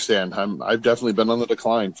 I understand. I've definitely been on the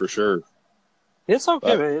decline for sure. It's okay,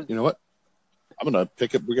 but, man. You know what? I'm gonna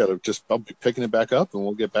pick it. I'll be picking it back up, and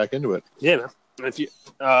we'll get back into it. Yeah, man. If you,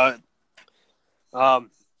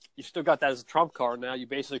 you still got that as a trump card now. You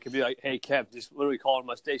basically could be like, "Hey, Kev, just literally calling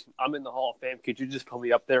my station. I'm in the Hall of Fame. Could you just put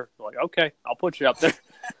me up there?" I'm like, okay, I'll put you up there.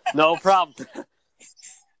 No problem.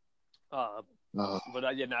 But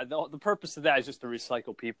the purpose of that is just to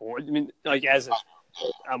recycle people. I mean, like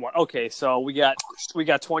I'm like, okay, so we got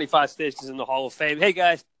 25 stations in the Hall of Fame. Hey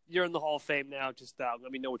guys, you're in the Hall of Fame now. Just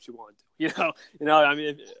let me know what you want to do. I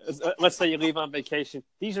mean, let's say you leave on vacation.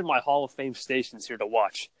 These are my Hall of Fame stations here to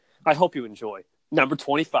watch. I hope you enjoy. Number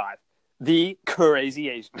 25, the Crazy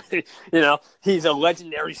Asian. He's a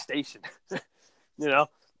legendary station. Oh,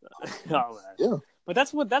 yeah. But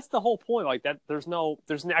that's the whole point. Like that, there's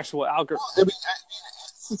an actual algorithm. I mean,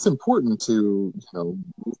 it's important to move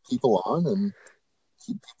people on and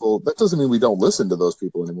keep people. That doesn't mean we don't listen to those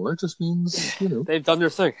people anymore. It just means they've done their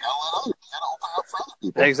thing. You gotta open up for other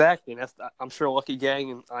people. Exactly, and I'm sure Lucky Gang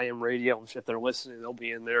and I Am Radio, if they're listening, they'll be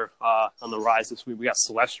in there on the rise this week. We got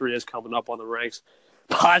Celestia's coming up on the ranks.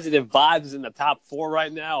 Positive Vibes in the top 4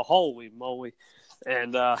 right now. Holy moly!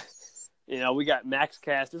 And we got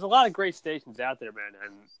MaxCast. There's a lot of great stations out there, man,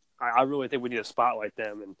 and I really think we need to spotlight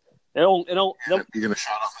them. And you're gonna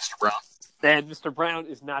shout out Mr. Brown. And Mr. Brown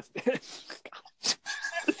is not.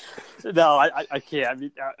 No, I can't. I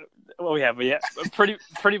mean, what we have? We have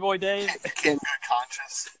Pretty Boy Dave. Can't do it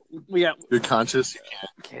conscious. We got Good conscious. You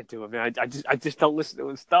can't do it, man. I just don't listen to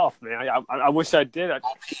his stuff, man. I wish I did.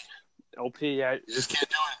 OP, yeah. You just can't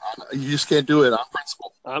do it. You just can't do it on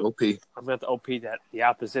principle. OP. I'm going to OP that the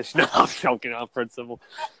opposition. No, I'm joking on principle.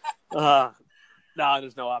 No,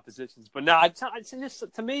 there's no oppositions. But no,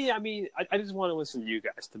 to me, I mean, I just want to listen to you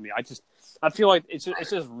guys. To me, I feel like it's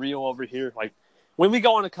just real over here. Like when we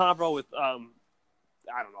go on a convo with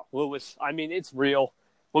I don't know, Lewis. I mean, it's real.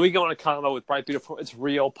 When we go on a convo with Bright Beautiful, it's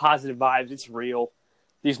real. Positive Vibes, it's real.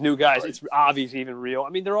 These new guys, it's obviously even real. I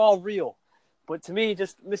mean, they're all real. But to me,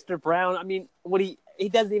 just Mr. Brown, I mean, he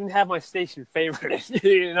doesn't even have my station favorite.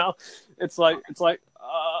 It's like,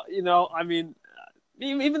 I mean,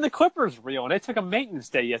 even the Clippers real, and they took a maintenance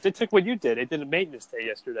day yesterday. They took what you did. They did a maintenance day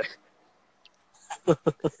yesterday.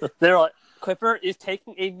 They're like, Clipper is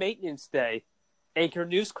taking a maintenance day. Anchor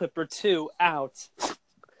News Clipper 2 out.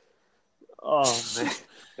 Oh man.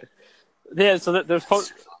 Yeah, so they're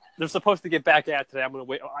supposed to get back at today. I'm gonna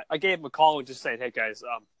wait. I gave them a call and just saying, hey guys,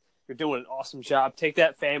 You're doing an awesome job. Take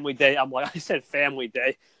that family day. I'm like, I said family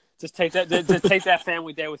day. Just take that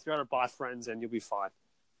family day with your other boss friends, and you'll be fine.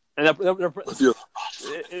 And they're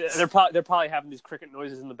probably having these cricket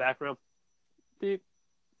noises in the background. Beep,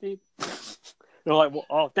 beep. They're like, well,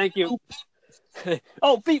 oh, thank you.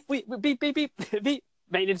 Oh, beep, beep, beep, beep, beep, beep.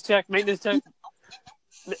 Maintenance check. Maintenance check.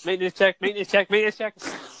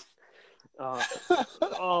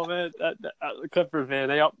 Oh man, Clippers,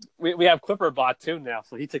 man. We have Clipper bot too now,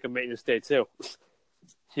 so he took a maintenance day too.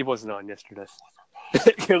 He wasn't on yesterday.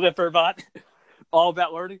 Clipper bot, all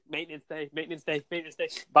about learning. Maintenance day.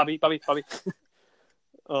 Bobby.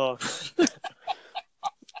 Oh,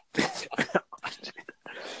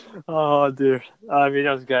 oh, dude. I mean,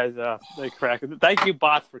 those guys, they crack. Thank you,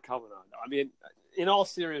 bots, for coming on. I mean, in all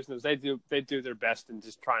seriousness, they do their best in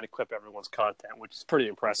just trying to clip everyone's content, which is pretty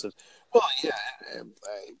impressive. Well, yeah,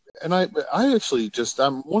 and I actually just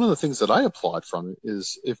one of the things that I applaud from it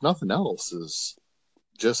is, if nothing else, is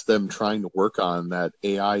just them trying to work on that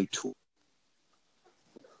AI tool,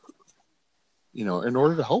 in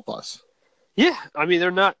order to help us. Yeah, I mean,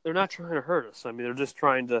 they're not trying to hurt us. I mean, they're just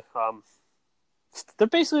trying to. They're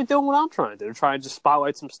basically doing what I'm trying to do. They're trying to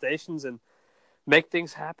spotlight some stations and make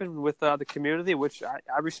things happen with the community, which I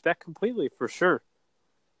respect completely, for sure.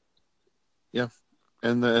 Yeah,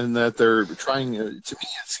 and that they're trying. To me, it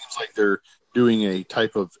seems like they're doing a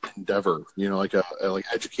type of endeavor, like a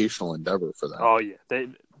educational endeavor for them. Oh yeah,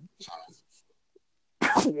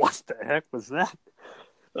 what the heck was that?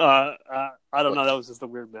 I don't know. That was just a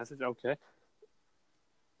weird message. Okay.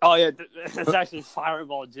 Oh yeah, it's actually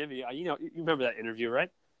Fireball Jimmy. You remember that interview, right?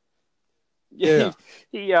 Yeah.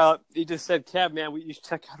 He just said, "Kev, man, you should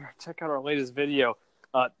check out our latest video,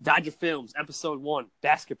 Dodger Films, Episode 1,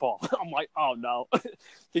 basketball." I'm like, oh no,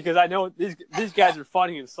 because I know these guys are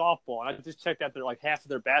funny in softball, and I just checked out half of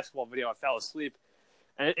their basketball video. I fell asleep,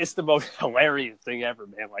 and it's the most hilarious thing ever,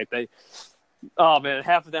 man. Oh man,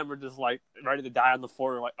 half of them are just ready to die on the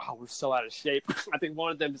floor. They're like, oh, we're so out of shape. I think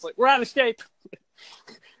one of them is like, we're out of shape.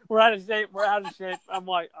 We're out of shape. I'm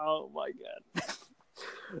like, oh my god.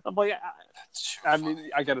 I'm like, I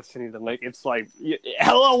mean, I gotta send you the link. It's like,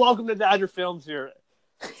 hello, welcome to Dodger Films here,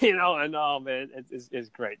 and oh man, it's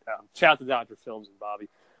great. Shout out to Dodger Films and Bobby,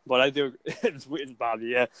 but it's Bobby.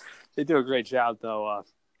 Yeah, they do a great job though.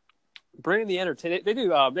 Bringing the entertainment. They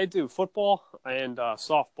do football and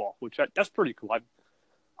softball, which that's pretty cool.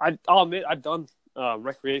 I'll admit I've done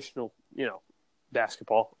recreational,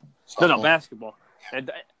 basketball. Softball. No, basketball.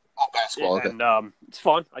 And basketball. Okay. And it's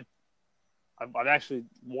fun. I've actually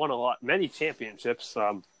won many championships,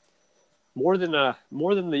 more than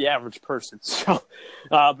the average person. So,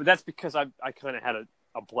 but that's because I kind of had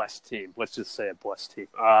a blessed team. Let's just say a blessed team.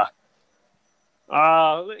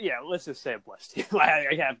 Yeah, let's just say a blessed team.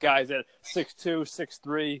 I have guys at 6'2",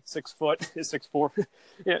 6'3", 6 foot, 6'4".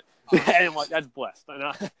 Yeah, and I'm like, that's blessed.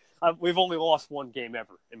 And we've only lost one game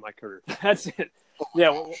ever in my career. That's it. Yeah,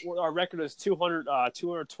 our record is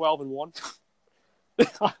 212-1.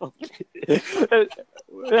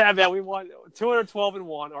 Yeah, man, we won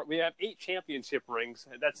 212-1. We have 8 championship rings.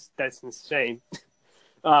 That's insane.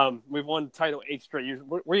 We've won the title 8 straight years.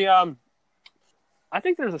 I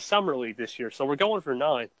think there's a summer league this year, so we're going for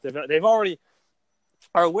 9. They've already.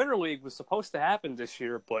 Our winter league was supposed to happen this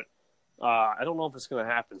year, but I don't know if it's going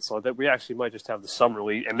to happen. So that we actually might just have the summer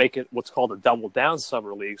league and make it what's called a double down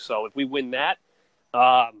summer league. So if we win that,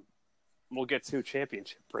 we'll get 2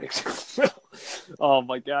 championship rings. Oh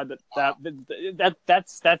my god,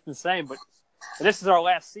 that's insane. But this is our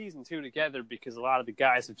last season too together, because a lot of the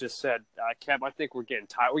guys have just said, Kev, I think we're getting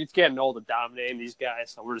tired. We're getting old to dominating these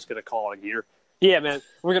guys, so we're just going to call it a year. Yeah, man,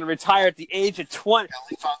 we're gonna retire at the age of 20.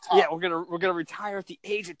 Yeah, we're gonna retire at the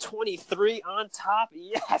age of 23 on top.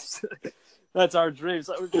 Yes, that's our dreams.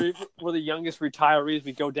 We're the youngest retirees.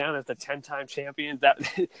 We go down as the 10-time champions.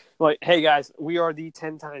 Hey guys, we are the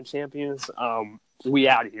 10-time champions. We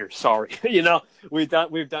out of here. Sorry, we've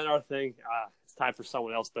done our thing. It's time for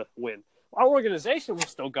someone else to win. Our organization will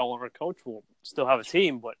still go on. Our coach will still have a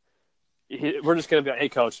team, but we're just gonna be like, hey,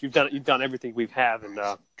 coach, you've done everything we have, and.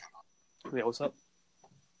 Yeah, what's up?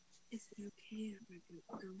 Is it okay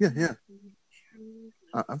Yeah.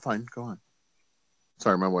 I'm fine. Go on.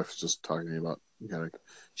 Sorry, my wife was just talking to me about.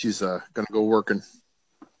 She's gonna go working.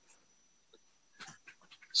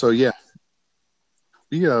 So yeah,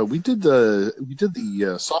 we did the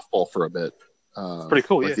softball for a bit. Pretty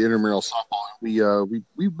cool. The intramural softball.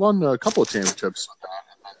 We won a couple of championships.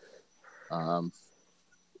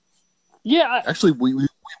 Actually, we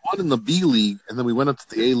won in the B League, and then we went up to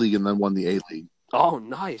the A League, and then won the A League. Oh,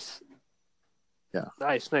 nice.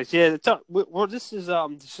 Nice. Yeah, this is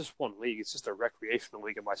just one league. It's just a recreational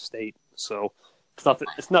league in my state, so it's nothing.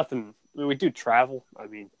 It's nothing. I mean, we do travel. I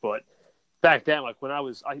mean, but back then, like when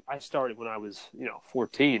I started when I was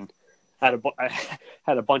 14. I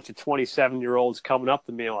had a bunch of 27-year-olds coming up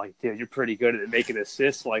to me like, dude, you're pretty good at making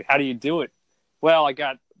assists. Like, how do you do it? Well, I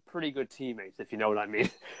got pretty good teammates, if you know what I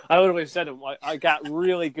mean. I literally said to them, like, I got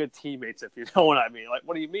really good teammates, if you know what I mean. Like,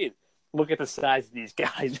 what do you mean? Look at the size of these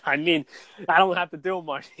guys. I mean, I don't have to do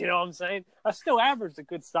much. You know what I'm saying? I still averaged a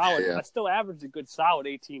good solid. Yeah. I still averaged a good solid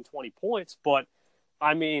 18, 20 points. But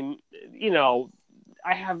I mean,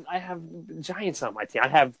 I have giants on my team. I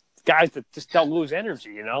have guys that just don't lose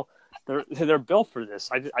energy. They're built for this.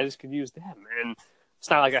 I just can use them, and it's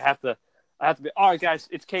not like I have to be. All right, guys,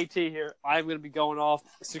 it's KT here. I'm going to be going off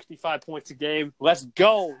 65 points a game. Let's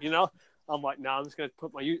go. I'm like, no, I'm just going to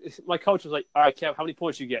put my coach was like, all right, Kev, how many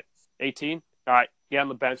points you get? 18. All right, get on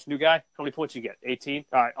the bench. New guy, how many points you get? 18.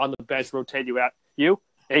 All right, on the bench, rotate you out. You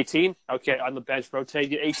 18. Okay, on the bench, rotate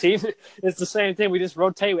you 18. It's the same thing. We just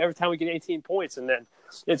rotate every time we get 18 points, and then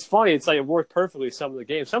it's funny. It's like it worked perfectly some of the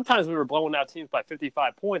games. Sometimes we were blowing out teams by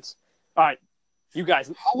 55 points. All right, you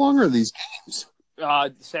guys. How long are these games?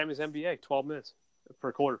 Same as NBA, 12 minutes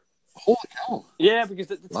per quarter. Holy cow! Yeah, because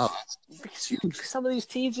That's huge. some of these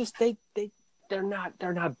teams just they're not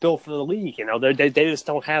built for the league. They just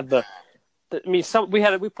don't have the. I mean,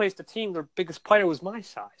 we placed a team. Their biggest player was my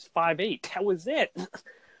size, 5'8". That was it.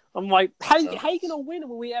 I'm like, how you gonna win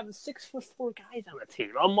when we have 6'4" guys on the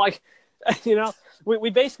team? I'm like, we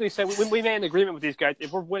basically said we made an agreement with these guys.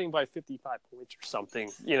 If we're winning by 55 points or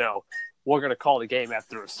something, we're going to call the game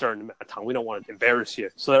after a certain amount of time. We don't want to embarrass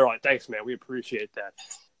you. So they're like, thanks, man. We appreciate that.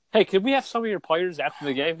 Hey, could we have some of your players after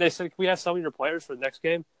the game? They said, can we have some of your players for the next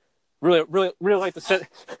game? Really, really, really like the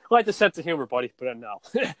sense of humor, buddy, but no.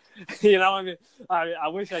 I mean, I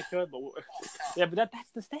wish I could, but yeah, but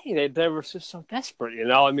that's the thing. They were just so desperate,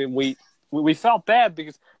 I mean, we felt bad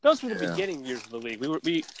because those were the beginning years of the league.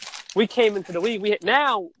 We came into the league.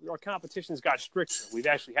 Now our competition's got stricter. We've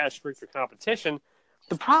actually had stricter competition.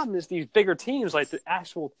 The problem is these bigger teams, like the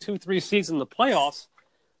actual 2-3 seeds in the playoffs.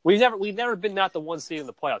 We've never been not the 1 seed in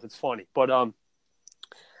the playoffs. It's funny, but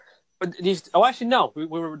these. Oh, actually, no. We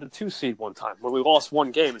were the 2 seed one time when we lost one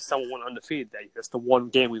game and someone went undefeated. That's the one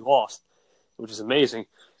game we lost, which is amazing.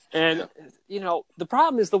 And the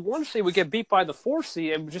problem is the 1 seed would get beat by the 4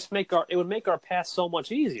 seed and it would make our path so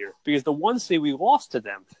much easier because the 1 seed we lost to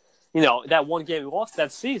them. That one game we lost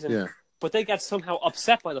that season, but they got somehow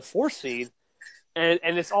upset by the 4 seed. And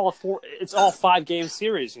it's all 5-game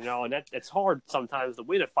series, and it's hard sometimes to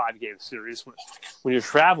win a 5-game series when you're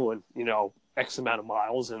traveling, X amount of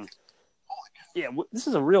miles. And yeah, this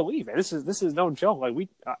is a real league, man. This is no joke. Like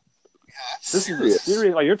this is a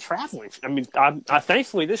series. Like you're traveling. I mean, I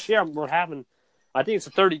thankfully this year we're having. I think it's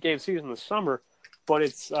a 30-game season in the summer, but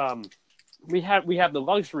it's we have the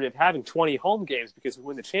luxury of having 20 home games because we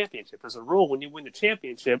win the championship. There's a rule when you win the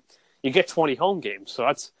championship, you get 20 home games. So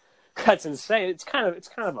that's insane. It's kind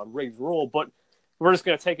of a rigged rule, but we're just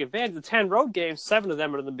going to take advantage. The 10 road games, 7 of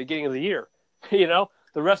them are in the beginning of the year. The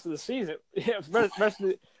rest of the season,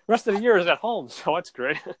 rest of the year is at home, so that's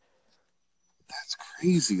great. That's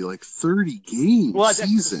crazy. Like 30 games well, that's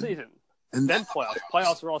season. The season. And then playoffs.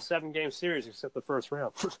 Playoffs are all 7-game series except the first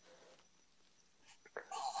round. Oh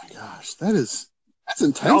my gosh, that's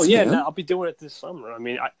intense. Oh yeah, man. I'll be doing it this summer. I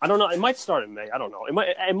mean, I don't know. It might start in May. I don't know.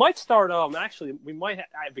 It might start. Actually, we might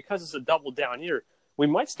because it's a double down year. We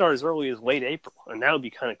might start as early as late April, and that would be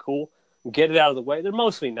kind of cool. Get it out of the way. They're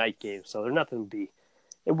mostly night games, so they're nothing to be.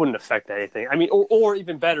 It wouldn't affect anything. I mean, or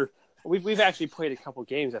even better, we've actually played a couple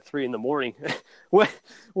games at 3 a.m. we had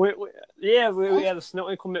the snow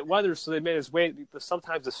inclement weather, so they made us wait.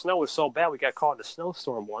 Sometimes the snow was so bad we got caught in a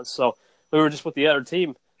snowstorm once. So we were just with the other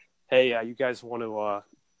team. Hey, you guys want to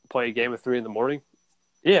play a game at 3 a.m?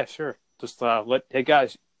 Yeah, sure. Just hey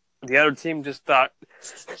guys, the other team just said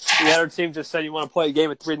you want to play a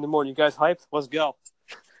game at 3 a.m. You guys hyped? Let's go.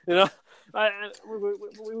 We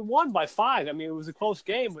won by 5. I mean, it was a close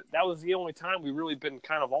game, but that was the only time we really been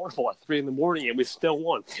kind of vulnerable at 3 a.m. and we still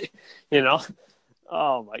won.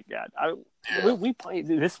 Oh my God, we play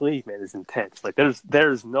this league, man. Is intense. Like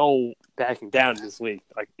there's no backing down in this league.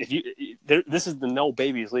 Like this is the no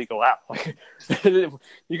babies league allowed. Like no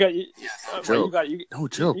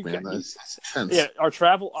joke, man. That's intense. Yeah, our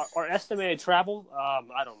estimated travel,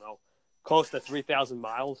 I don't know, close to 3,000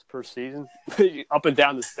 miles per season, up and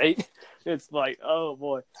down the state. It's like, oh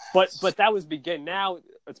boy, but that was beginning. Now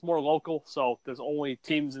it's more local, so there's only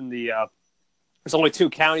teams in the. There's only 2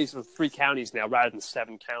 counties or 3 counties now, rather than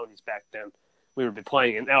 7 counties back then we would be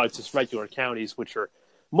playing. And now it's just regular counties, which are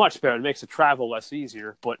much better. It makes the travel less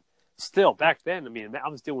easier. But still, back then, I mean, I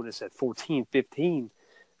was doing this at 14, 15,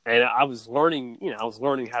 and I was learning, I was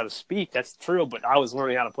learning how to speak. That's true, but I was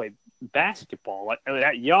learning how to play basketball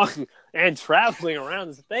that young and traveling around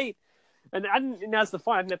the state. And that's the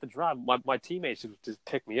fun. I didn't have to drive. My teammates would just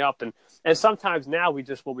pick me up. And sometimes now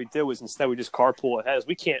what we do is instead we just carpool ahead.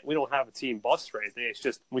 We don't have a team bus or anything. It's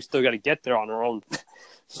just we still got to get there on our own.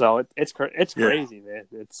 So it's crazy, man.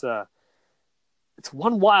 It's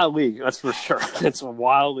one wild league, that's for sure. It's a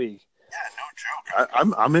wild league. Yeah, no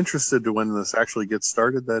joke. I'm interested to when this actually gets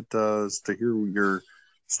started. To hear your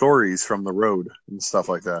stories from the road and stuff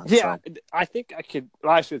like that. Yeah, so. I think I could.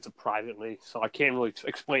 Well, actually, it's a private league, so I can't really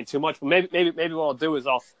explain too much. But maybe what I'll do is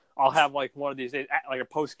I'll have like one of these days, like a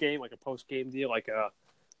post game deal, like a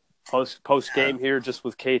post game here, just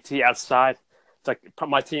with KT outside. It's like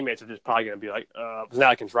my teammates are just probably gonna be like, because now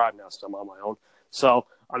I can drive now, so I'm on my own. So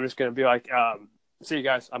I'm just gonna be like, see you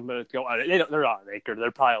guys. I'm gonna go. They're not an acre.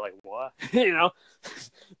 They're probably like, what? They're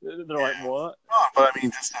like, what? Oh, but I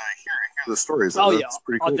mean, just hear the stories. Oh That's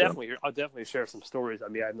pretty cool. I'll definitely share some stories. I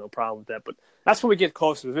mean, I have no problem with that. But that's when we get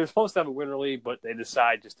closer. They're supposed to have a winter league, but they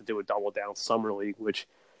decide just to do a double down summer league. Which,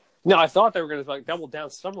 no, I thought they were going to like double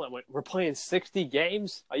down summer league. Like, we're playing 60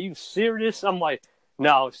 games. Are you serious? I'm like,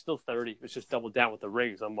 no, it's still 30. It's just double down with the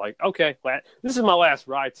rigs. I'm like, okay, this is my last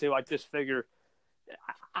ride too. I just figure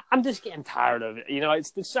I'm just getting tired of it.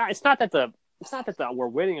 It's not that we're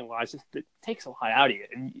winning a lot. It's just, it takes a lot out of you.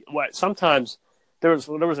 And sometimes there was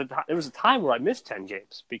a time where I missed 10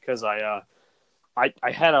 games because I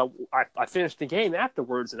finished the game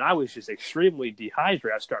afterwards and I was just extremely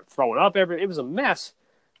dehydrated. I started throwing up it was a mess.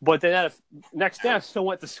 But then next day I still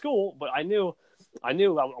went to school, but I knew I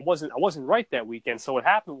wasn't right that weekend. So what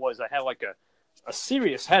happened was I had like a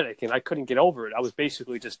serious headache and I couldn't get over it. I was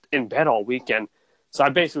basically just in bed all weekend. So I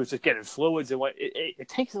basically was just getting fluids and it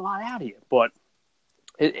takes a lot out of you, but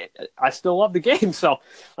I still love the game. So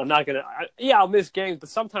I'm not going to, I'll miss games, but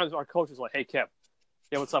sometimes our coach is like, hey, Kev,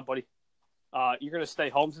 yeah, what's up, buddy? You're going to stay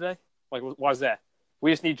home today? Like, why is that?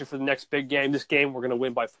 We just need you for the next big game. This game, we're going to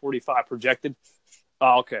win by 45 projected.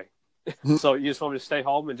 Oh, okay. So you just want me to stay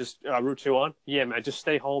home and just root you on? Yeah, man, just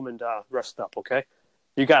stay home and rest up, okay?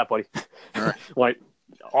 You got it, buddy. All right. Like,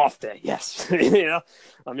 off day, yes. I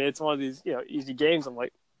mean, it's one of these, easy games. I'm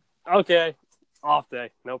like, okay, off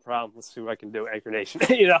day, no problem. Let's see what I can do, Anchor Nation.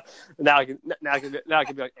 Now I can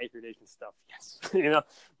be like Anchor Nation stuff, yes.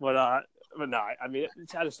 But no, I mean,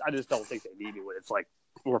 I just don't think they need me when it's like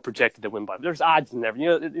we're projected to win by. There's odds in every.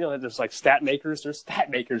 There's like stat makers. There's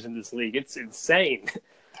stat makers in this league. It's insane.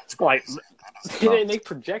 It's like they make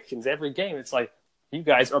projections every game. It's like you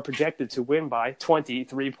guys are projected to win by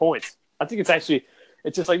 23 points. I think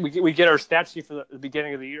it's just like we get our stats sheet for the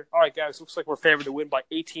beginning of the year. All right, guys, looks like we're favored to win by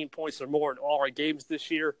 18 points or more in all our games this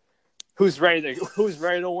year. Who's ready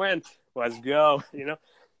to win? Let's go.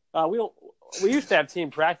 We used to have team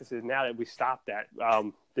practices. Now that we stopped that,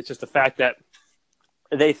 it's just the fact that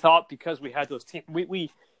they thought because we had those teams, we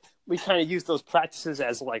kind of used those practices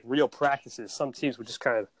as like real practices. Some teams would just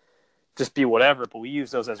kind of just be whatever, but we use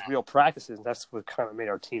those as real practices, and that's what kind of made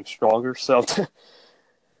our team stronger. So.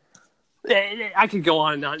 I could go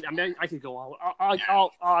on and on. I mean, I could go on. I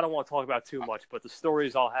don't want to talk about too much, but the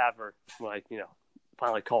stories I'll have are like,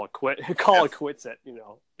 finally call it quits at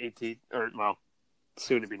 18 or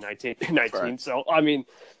soon to be 19. Right. So I mean,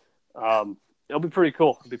 it'll be pretty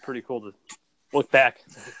cool. It'll be pretty cool to look back.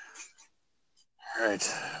 All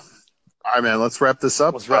right, man. Let's wrap this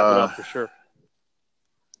up. Let's wrap it up for sure.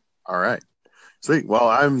 All right. Sweet. Well,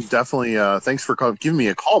 I'm definitely thanks for giving me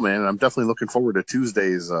a call, man. And I'm definitely looking forward to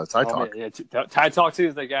Tuesday's Tide Talk. Man, yeah, Tide Talk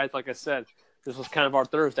Tuesday, guys. Like I said, this was kind of our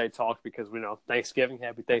Thursday talk because we know Thanksgiving.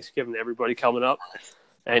 Happy Thanksgiving to everybody coming up.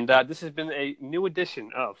 And this has been a new edition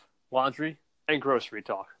of Laundry and Grocery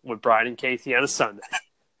Talk with Brian and Casey on a Sunday.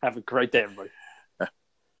 Have a great day, everybody.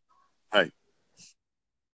 Hi.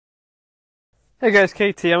 Hey guys,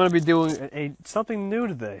 KT. I'm going to be doing something new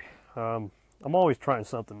today. I'm always trying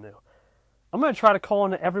something new. I'm going to try to call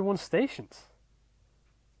into everyone's stations.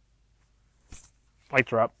 Mic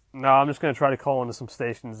drop. No, I'm just going to try to call into some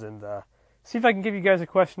stations and see if I can give you guys a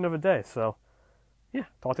question of a day. So, yeah,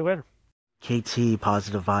 talk to you later. KT,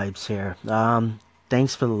 positive vibes here.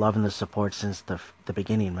 Thanks for the love and the support since the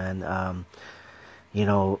beginning, man.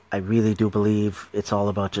 I really do believe it's all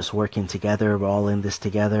about just working together. We're all in this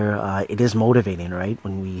together. It is motivating, right?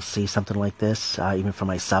 When we see something like this, even for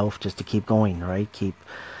myself, just to keep going, right? Keep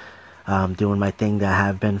doing my thing that I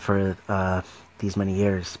have been for these many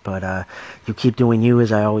years. But you keep doing you,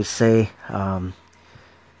 as I always say. I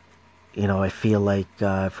feel like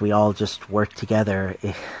if we all just work together,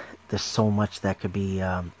 there's so much that could be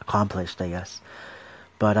accomplished, I guess.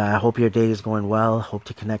 But I hope your day is going well. Hope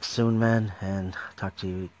to connect soon, man, and talk to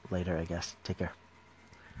you later, I guess. Take care.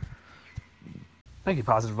 Thank you,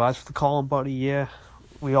 Positive Vibes, for the call, buddy. Yeah,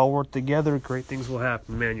 we all work together. Great things will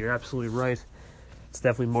happen, man. You're absolutely right. It's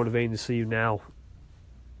definitely motivating to see you now,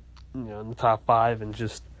 in the top 5 and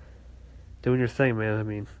just doing your thing, man. I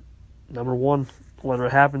mean, number one, whether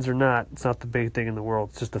it happens or not, it's not the big thing in the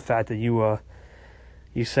world. It's just the fact that you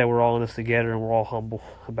say we're all in this together and we're all humble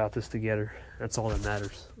about this together. That's all that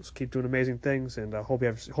matters. Let's keep doing amazing things, and I hope you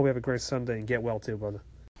have a great Sunday and get well too, brother.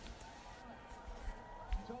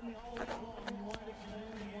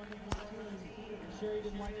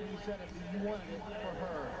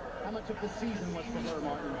 How much of the season was for her,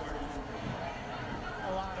 Martin?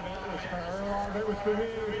 A lot of it was for her. A lot of it was for me.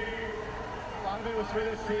 A lot of it was for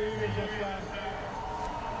this team. It just,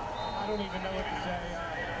 I don't even know what to say.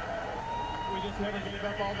 We just never gave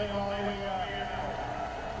up all day long.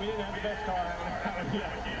 We didn't have the best car. I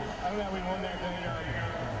don't know how we won that thing.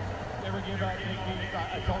 Never give up, dig deep.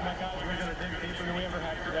 I told my guys we're going to dig deeper than we ever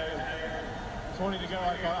have today. 20 to go,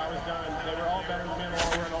 I thought I was done. They were all better than me in the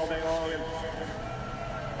long run all day long. And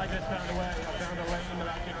I just found a way. I found a lane that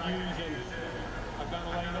I could use, and I found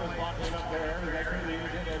a lane that was blocking up there, and they couldn't use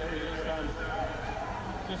it, and it was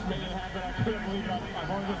just made it happen. I couldn't believe it. I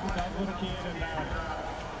wanted this since I was a little kid, and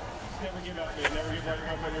just never give up, man. Never give up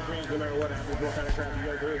on your dreams, no matter what happens, what kind of crap you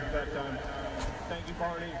go through. But thank you,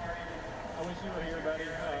 Barney. I wish you were here, buddy.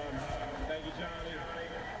 Thank you, Johnny.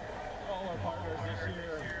 All our partners this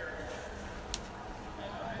year.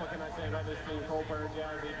 What can I say about this team? Colbert,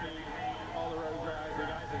 Jazzy, Pete, all the road guys, the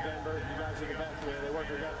guys in Denver, you guys are the best, man. They work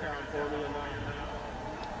their guts out for me, and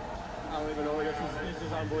I don't even know. This is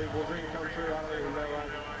unbelievable. Dream come true. I don't even know.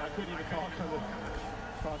 I couldn't even talk on the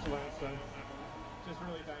cross line, so just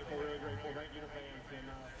really thankful, really grateful. Thank you to fans, and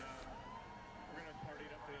we're going to party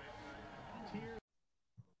it up today. Cheers.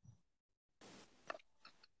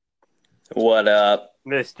 What up?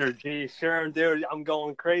 Mr. G, sure, dude. I'm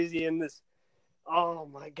going crazy in this. Oh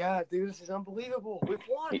my God, dude, this is unbelievable. We've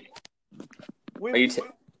won.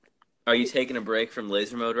 Are you taking a break from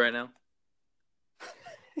laser mode right now?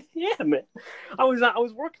 Yeah, man. I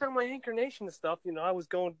was working on my Anchor Nation stuff. I was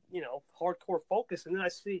going, hardcore focus, and then I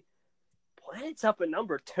see Planet's up at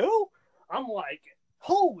number 2. I'm like,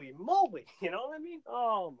 holy moly, you know what I mean?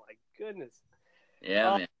 Oh my goodness.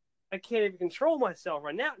 Yeah, man. I can't even control myself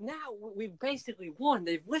right now. Now we've basically won.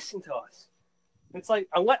 They've listened to us. It's like,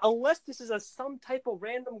 unless this is some type of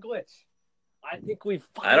random glitch, I think we've.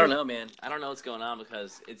 I don't know, man. I don't know what's going on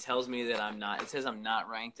because it tells me that I'm not. It says I'm not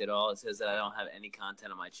ranked at all. It says that I don't have any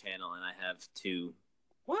content on my channel, and I have 2.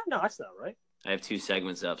 What? No, that's not right. I have 2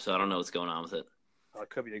 segments up, so I don't know what's going on with it. Oh, it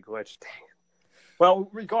could be a glitch. Dang it. Well,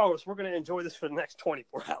 regardless, we're going to enjoy this for the next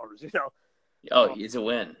 24 hours. Oh, it's a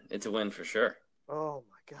win. It's a win for sure. Oh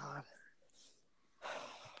my God. Oh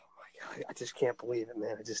my God. I just can't believe it,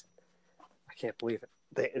 man. I can't believe it.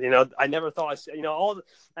 I never thought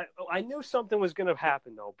I knew something was going to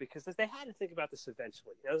happen though, because they had to think about this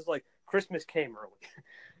eventually. It was like Christmas came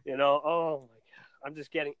early. Oh my God, I'm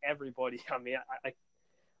just getting everybody. I mean, I'm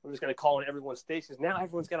just going to call in everyone's stations. Now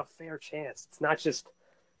everyone's got a fair chance. It's not just,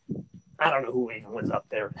 I don't know who even was up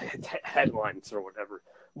there, headlines or whatever.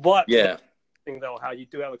 But yeah, though, how you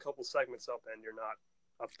do have a couple segments up and you're not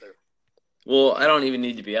up there. Well, I don't even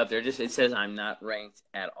need to be up there. It says I'm not ranked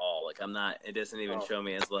at all. Like I'm not. It doesn't even show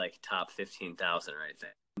me as like top 15,000 or anything.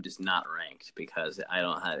 I'm just not ranked because I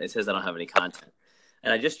don't have. It says I don't have any content.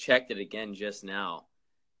 And I just checked it again just now,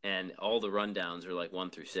 and all the rundowns are like 1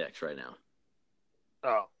 through 6 right now.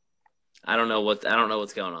 Oh, I don't know what's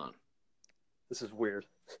going on. This is weird.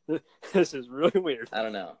 This is really weird. I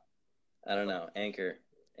don't know. Anchors.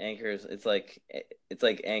 It's like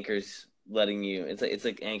Anchors letting you. It's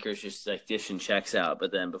like Anchors just like dishing checks out,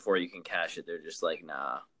 but then before you can cash it, they're just like,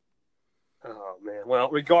 nah. Oh man. Well,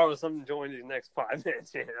 regardless, I'm enjoying these next 5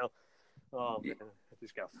 minutes. Oh man, I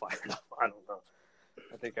just got fired up. I don't know.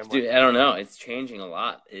 I think I might. Dude, I don't know. It's changing a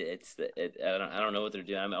lot. I don't know what they're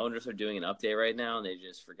doing. I wonder if they're doing an update right now and they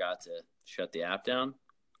just forgot to shut the app down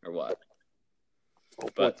or what.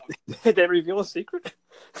 But did they reveal a secret?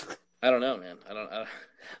 I don't know, man.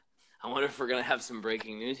 I wonder if we're gonna have some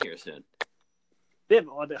breaking news here soon.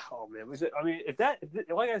 Oh man,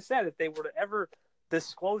 like I said, if they were to ever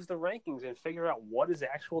disclose the rankings and figure out what is the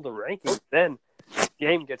rankings, then the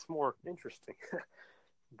game gets more interesting.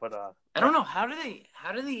 But I don't know, how do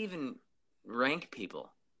they even rank people?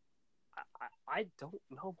 I don't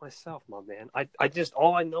know myself, my man. I just,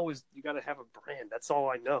 all I know is you got to have a brand. That's all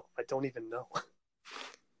I know. I don't even know.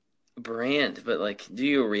 Brand, but like, do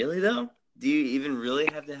you really though? Do you even really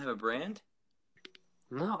have to have a brand?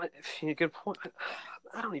 No, good point.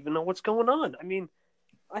 I don't even know what's going on. I mean,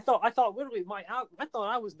 I thought literally I thought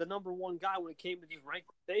I was the number one guy when it came to these ranked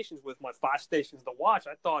stations with my 5 stations to watch.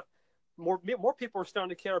 I thought more people were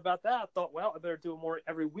starting to care about that. I thought, well, I better do more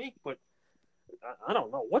every week, but I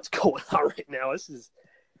don't know what's going on right now.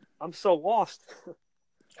 I'm so lost.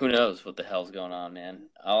 Who knows what the hell's going on, man?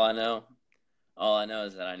 All I know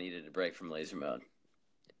is that I needed a break from laser mode.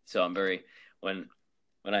 So I'm very when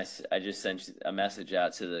I just sent a message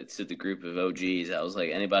out to the group of OGs. I was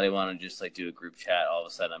like, anybody want to just like do a group chat? All of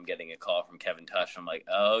a sudden, I'm getting a call from Kevin Touch. I'm like,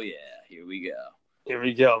 oh yeah, here we go. Here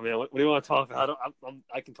we go, man. What do you want to talk about?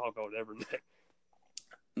 I can talk about whatever.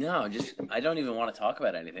 No, I don't even want to talk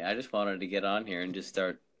about anything. I just wanted to get on here and just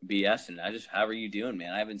start BSing. How are you doing,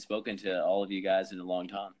 man? I haven't spoken to all of you guys in a long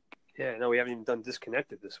time. Yeah, no, we haven't even done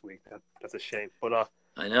Disconnected this week. That's a shame. But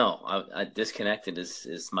I know. I Disconnected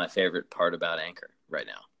is my favorite part about Anchor right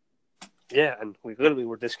now. Yeah, and we literally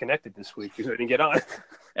were disconnected this week. We couldn't get on.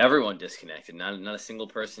 Everyone disconnected. Not a single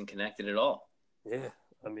person connected at all. Yeah,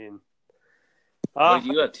 I mean, what are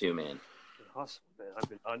you up to, man? Awesome,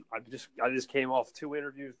 man. I just came off 2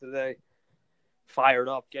 interviews today. Fired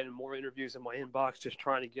up, getting more interviews in my inbox. Just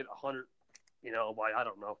trying to get 100. By I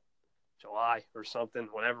don't know, July or something.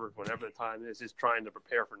 Whenever the time is, just trying to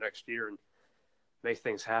prepare for next year and make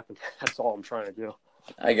things happen. That's all I'm trying to do.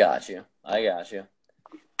 I got you.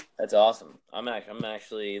 That's awesome. I'm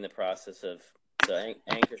actually in the process of. So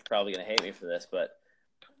Anchor's probably gonna hate me for this, but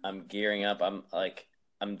I'm gearing up. I'm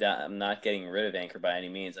not getting rid of Anchor by any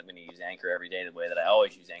means. I'm going to use Anchor every day the way that I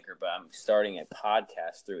always use Anchor, but I'm starting a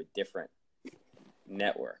podcast through a different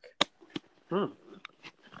network.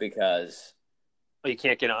 Because you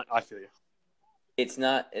can't get on. I feel you. It's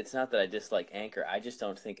not that I dislike Anchor. I just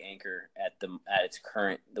don't think Anchor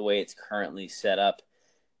the way it's currently set up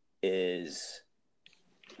is.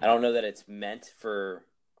 I don't know that it's meant for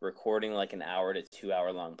recording like an hour to 2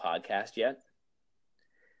 hour long podcast yet.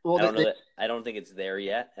 Well, I don't think it's there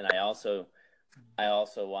yet, and I also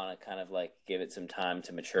want to kind of like give it some time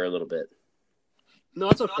to mature a little bit. No,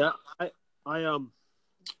 it's okay.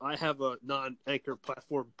 I have a non-Anchor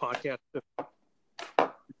platform podcast.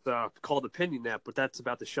 It's called Opinion Net, but that's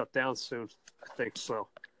about to shut down soon. I think so.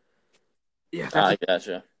 Yeah, I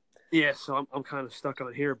gotcha. Yeah, so I'm kind of stuck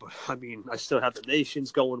on here, but I mean, I still have the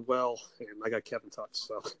Nations going well, and I got Kevin Touch,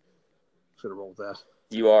 so should have rolled that.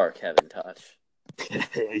 You are Kevin Touch.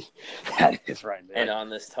 That is right, man. And on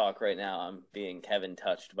this talk right now, I'm being Kevin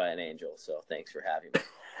touched by an angel. So thanks for having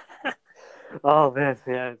me. Oh man,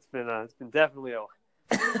 yeah, it's been definitely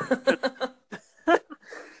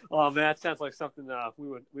Oh man, that sounds like something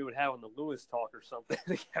we would have on the Lewis talk or something.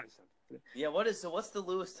 Yeah, what's the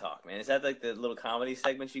Lewis talk, man? Is that like the little comedy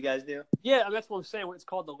segments you guys do? Yeah, that's what I'm saying. It's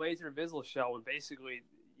called the Laser and Vizzle Show, and basically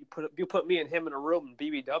you put me and him in a room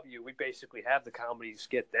in BBW, we basically have the comedy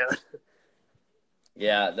skit down.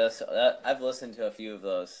 Yeah, I've listened to a few of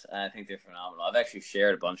those, and I think they're phenomenal. I've actually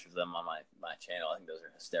shared a bunch of them on my channel. I think those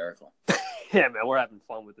are hysterical. Yeah, man, we're having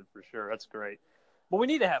fun with it for sure. That's great. But we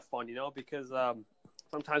need to have fun, because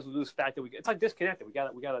sometimes we lose fact that it's like disconnected. We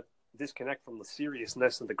got to disconnect from the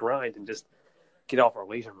seriousness and the grind and just get off our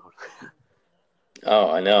laser mode. Oh,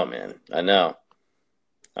 I know, man. I know.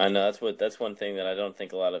 That's one thing that I don't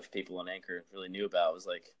think a lot of people on Anchor really knew about was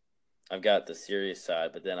like, I've got the serious side,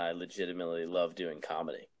 but then I legitimately love doing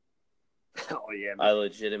comedy. Oh yeah, man. I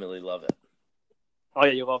legitimately love it. Oh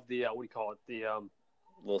yeah, you love the what do you call it? The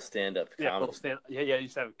little stand-up comedy. Yeah. You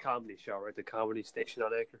used to have a comedy show, right? The comedy station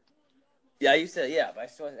on Anchor. Yeah, I used to. Yeah,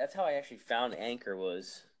 but that's how I actually found Anchor.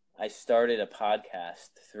 Was I started a podcast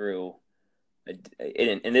through,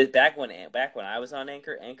 back when I was on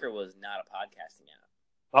Anchor, Anchor was not a podcasting app.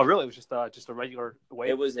 Oh really? It was just a regular way.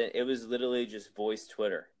 It was literally just voice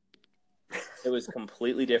Twitter. It was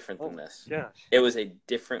completely different than this. Yeah. It was a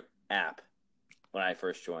different app when I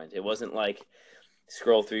first joined. It wasn't like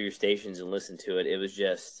scroll through your stations and listen to it. It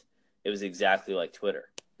was exactly like Twitter,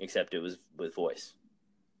 except it was with voice.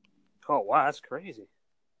 Oh, wow, that's crazy.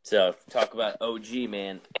 So, talk about OG,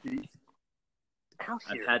 man.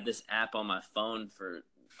 I've had this app on my phone for,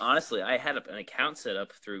 honestly, I had an account set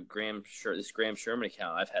up through this Graham Sherman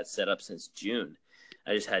account I've had set up since June.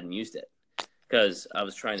 I just hadn't used it because I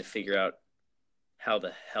was trying to figure out how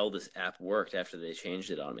the hell this app worked after they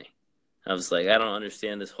changed it on me. I was like, I don't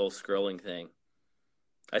understand this whole scrolling thing.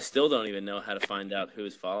 I still don't even know how to find out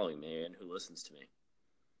who's following me and who listens to me.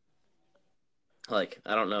 Like,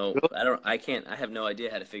 I don't know. I have no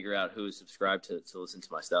idea how to figure out who's subscribed to listen to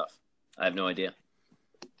my stuff. I have no idea.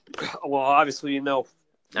 Well, obviously,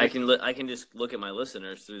 I can just look at my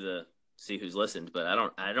listeners through the see who's listened, but I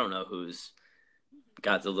don't know who's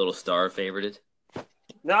got the little star favorited.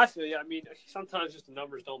 No, I feel you. I mean, sometimes just the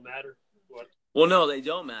numbers don't matter. But Well, no, they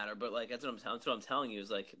don't matter, but like that's what I'm telling you is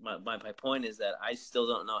like my point is that I still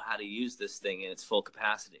don't know how to use this thing in its full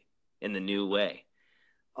capacity in the new way.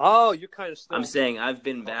 oh, you're kind of still. I'm saying I've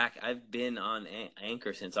been on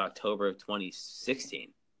Anchor since October of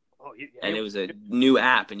 2016. Oh, And it was a new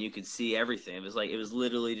app, and you could see everything. It was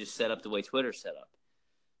literally just set up the way Twitter's set up.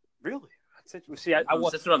 really? That's it. See, That's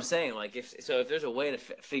what I'm saying. Like if there's a way to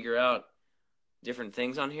figure out different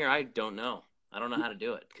things on here, I don't know. I don't know how to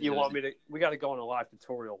do it. You want me to? We got to go on a live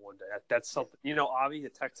tutorial one day. That's something. You know, Avi, the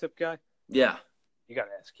tech tip guy. Yeah. You got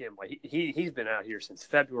to ask him. Like he's been out here since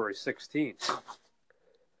February 16th.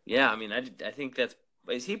 Yeah, I mean, I think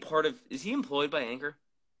is he employed by Anchor?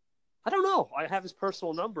 I don't know. I have his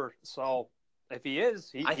personal number, so if he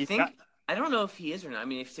is, I don't know if he is or not. I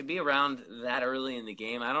mean, if to be around that early in the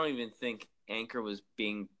game, I don't even think Anchor was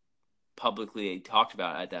being publicly talked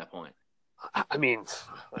about at that point. I mean,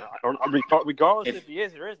 I don't. Regardless if he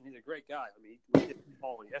is or isn't, he's a great guy. I mean, we did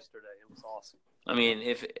call him yesterday. It was awesome. I mean,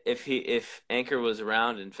 if Anchor was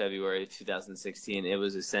around in February of 2016, it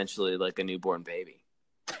was essentially like a newborn baby,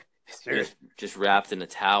 just wrapped in a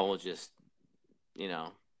towel, just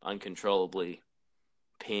uncontrollably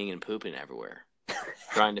peeing and pooping everywhere,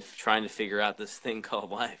 trying to figure out this thing called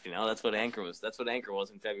life. That's what Anchor was. That's what Anchor was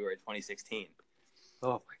in February 2016.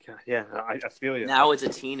 Oh my god, yeah, I feel you. Now it's a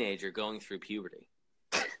teenager going through puberty.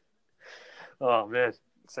 Oh man,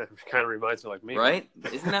 it kind of reminds me like me, right?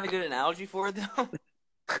 Isn't that a good analogy for it though?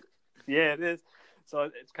 Yeah, it is. So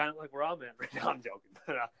it's kind of like where I'm at right now. I'm joking,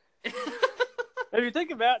 but if you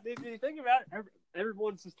think about it,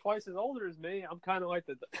 everyone's just twice as older as me. I'm kind of like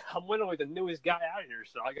I'm literally the newest guy out here,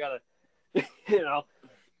 so I gotta,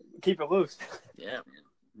 keep it loose. Yeah, man,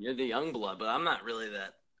 you're the young blood, but I'm not really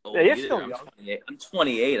that old. Yeah, you're either. still young. I'm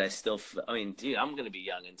 28. Dude, I'm gonna be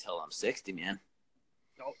young until I'm 60, man.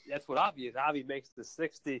 Oh, that's what Avi is. Avi makes the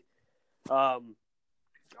 60. Avi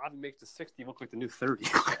makes the 60 look like the new 30.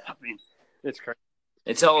 I mean, it's crazy.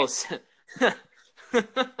 It's all.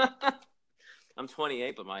 I'm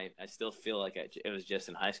 28, but I still feel like it was just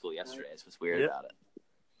in high school yesterday. That's what's weird about it.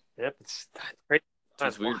 Yep, it's great.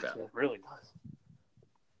 That's weird about it. It really does.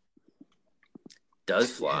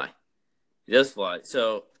 Does fly. It does fly.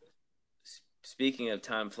 So, speaking of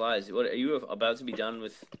time flies, what are you about to be done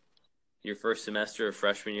with your first semester of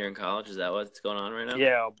freshman year in college? Is that what's going on right now?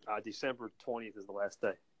 Yeah, December 20th is the last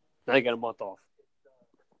day. Then I got a month off.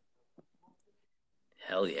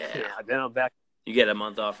 Hell yeah. Then I'm back. You get a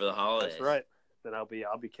month off for the holidays. That's right. Then I'll be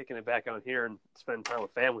kicking it back on here and spending time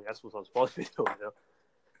with family. That's what I'm supposed to be doing now.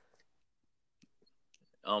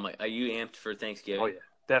 Oh my! Are you amped for Thanksgiving? Oh yeah,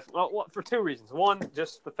 definitely. Well, for two reasons. One,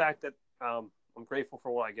 just the fact that I'm grateful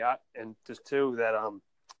for what I got, and just two that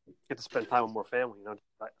get to spend time with more family.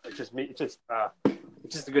 It's just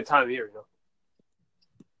a good time of year.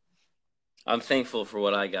 I'm thankful for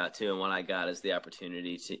what I got too, and what I got is the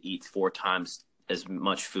opportunity to eat 4 times as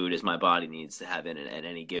much food as my body needs to have in it at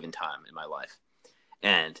any given time in my life.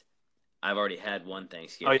 And I've already had one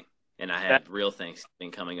Thanksgiving, and I have real Thanksgiving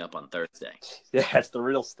coming up on Thursday. Yeah, that's the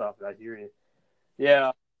real stuff. I hear you.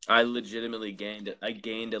 Yeah. I legitimately gained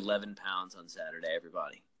 11 pounds on Saturday,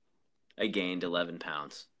 everybody. I gained 11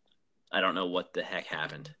 pounds. I don't know what the heck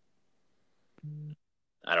happened.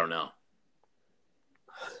 I don't know.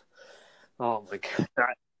 Oh, my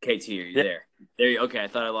God. KT, are you there? Okay, I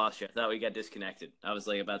thought I lost you. I thought we got disconnected. I was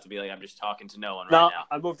about to be like, I'm just talking to no one right now.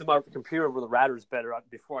 I moved to my computer where the router is better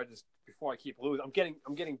before I keep losing.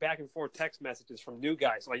 I'm getting back and forth text messages from new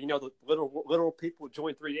guys. Like, the little people who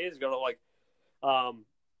joined 3 days ago. They're like,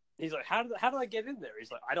 he's like, how did I get in there? He's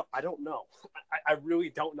like, I don't know. I really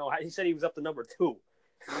don't know. He said he was up to number 2.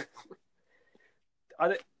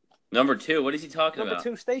 Number 2? What is he talking about? Number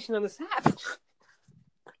 2 station on this app.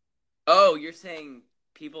 Oh, you're saying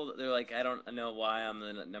people, they're like, I don't know why I'm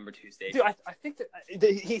the number 2 station. Dude, I think that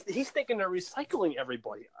he's thinking they're recycling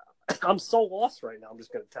everybody. I'm so lost right now. I'm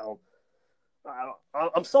just going to tell him.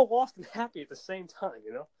 I'm so lost and happy at the same time,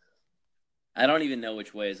 I don't even know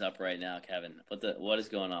which way is up right now, Kevin. What is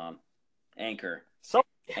going on? Anchor.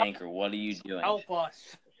 Anchor, what are you doing? Help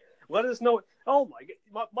us. Let us know. Oh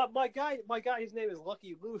my guy, his name is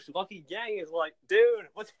Lucky Loose. Lucky Gang is like, dude,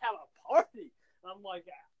 let's have a party. I'm like,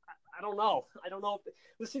 I don't know.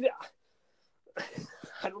 Let's see.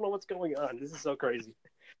 I don't know what's going on. This is so crazy.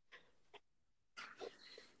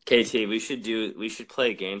 KT, we should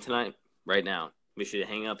play a game tonight. Right now, we should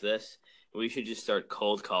hang up this. We should just start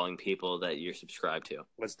cold calling people that you're subscribed to.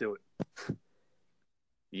 Let's do it.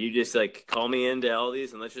 You just like call me into all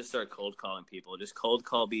these, and let's just start cold calling people. Just cold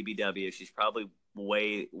call BBW. She's probably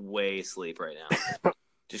way asleep right now.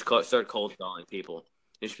 Just start cold calling people.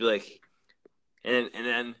 Just be like, and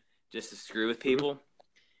then just to screw with people,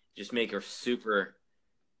 just make her super.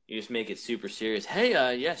 You just make it super serious. Hey,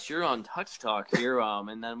 yes, you're on Touch Talk here,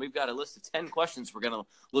 and then we've got a list of 10 questions we're gonna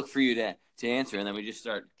look for you to answer, and then we just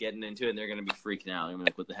start getting into it, and they're gonna be freaking out. They're gonna be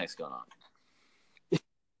like, "What the heck's going on?"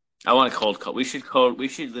 I want to cold call. We should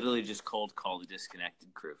literally just cold call the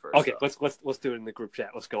disconnected crew first. Okay, let's do it in the group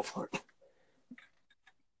chat. Let's go for it.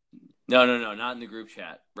 No, not in the group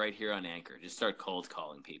chat. Right here on Anchor. Just start cold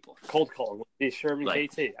calling people. Cold calling. Hey, Sherman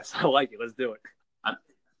Like- KT. I like it. Let's do it.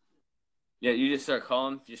 Yeah, you just start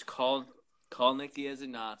calling. Just call Nick Diaz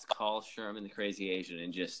and Knots. Call Sherman the Crazy Asian,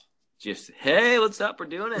 and just hey, what's up? We're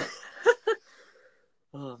doing it.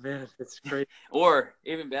 Oh man, it's great. Or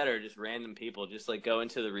even better, just random people. Just like go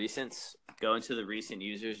into the recent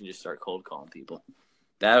users and just start cold calling people.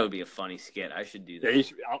 That would be a funny skit. I should do that. Yeah, you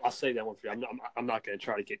should, I'll say that one for you. I'm not going to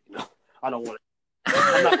try to get I don't want to.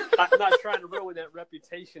 I'm not trying to ruin that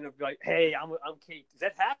reputation of like, hey, I'm KT.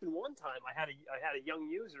 That happened one time. I had a young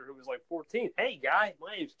user who was like 14. Hey, guy,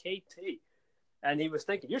 my name's KT, and he was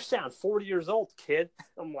thinking, you sound 40 years old, kid.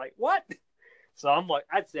 I'm like, what? So I'm like,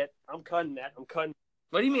 that's it. I'm cutting that. I'm cutting.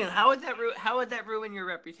 What do you mean? How would that ruin your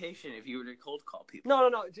reputation if you were to cold call people? No.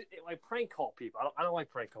 Just, like prank call people. I don't like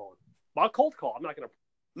prank calling. But I'll cold call. I'm not going to.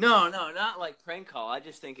 No, not like prank call. I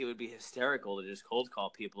just think it would be hysterical to just cold call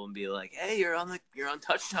people and be like, "Hey, you're on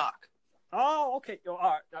Touch Talk." Oh, okay. All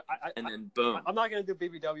right. And then boom. I'm not going to do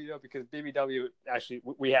BBW though because BBW actually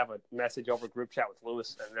we have a message over group chat with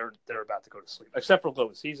Lewis and they're about to go to sleep. Except for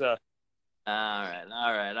Lewis, he's All right.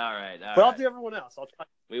 But I'll do everyone else. I'll try.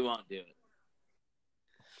 We won't do it.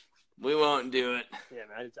 We won't do it. Yeah,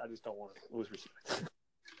 man. I just don't want to lose respect.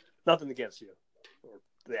 Nothing against you. Or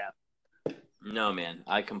that. No, man.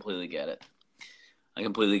 I completely get it.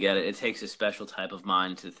 It takes a special type of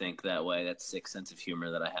mind to think that way. That sick sense of humor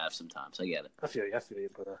that I have sometimes. I get it. I feel you.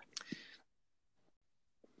 But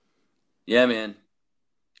yeah, man.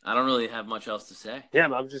 I don't really have much else to say. yeah,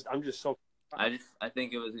 man, I'm just so. I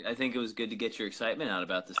think it was good to get your excitement out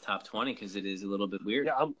about this top 20 because it is a little bit weird.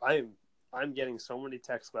 Yeah, I'm getting so many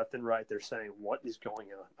texts left and right. They're saying, "What is going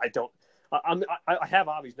on?" I have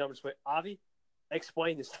Avi's numbers, but Avi,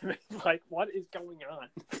 explain this to me. Like, what is going on?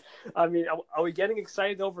 I mean, are we getting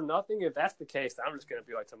excited over nothing? If that's the case, I'm just going to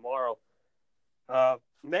be like tomorrow.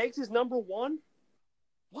 Megs is number one.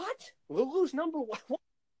 What? Lulu's number one. What?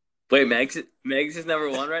 Wait, Megs is number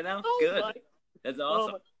one right now? Oh, Good. my- That's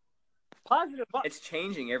awesome. Positive. It's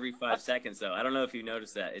changing every 5 seconds, though. I don't know if you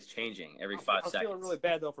noticed that. It's changing every 5 seconds. I'm feeling really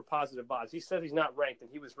bad, though, for positive vibes. He said he's not ranked, and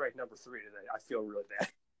he was ranked number 3 today. I feel really bad.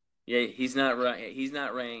 Yeah, he's not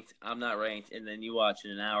ranked. I'm not ranked. And then you watch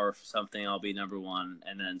in an hour for something, I'll be number one,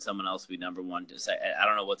 and then someone else will be number one. I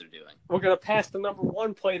don't know what they're doing. We're going to pass the number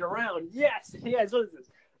 1 plate around. Yes. What is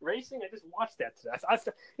this? Racing? I just watched that today.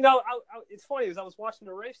 It's funny, as I was watching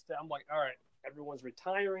the race today, I'm like, all right, everyone's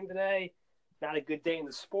retiring today. Not a good day in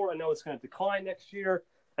the sport. I know it's going to decline next year.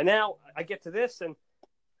 And now I get to this, and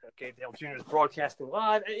okay, Dale Jr. is broadcasting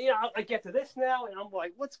live. And, I get to this now, and I'm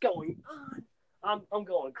like, what's going on? I'm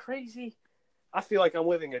going crazy. I feel like I'm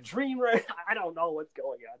living a dream right now. I don't know what's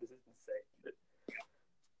going on. This is insane.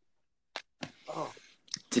 Oh,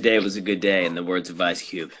 Today was a good day, in the words of Ice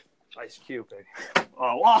Cube. Ice Cube, baby.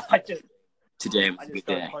 Oh, wow. Today was I a just good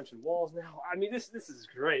started day. punching walls now. I mean, this is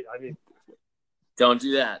great. I mean, Don't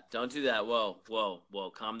do that. Whoa.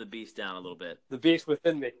 Calm the beast down a little bit. the beast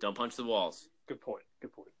within me. Don't punch the walls. Good point.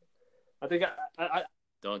 I think I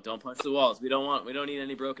Don't punch the walls. We don't need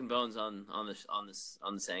any broken bones on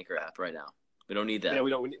this Anchor app right now. We don't need that. yeah, we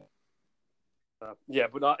don't. But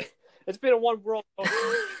not. It's been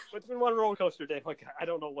it's been one roller coaster day. Like I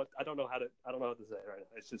don't know how to say it right now.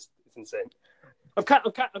 It's insane. I'm kind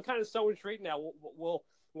of so intrigued now. Will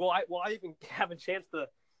I even have a chance to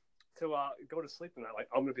go to sleep tonight? Like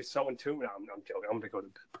I'm gonna be so in tune. No, I'm joking. I'm gonna go to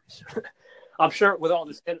bed pretty soon. I'm sure with all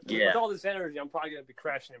this energy, I'm probably gonna be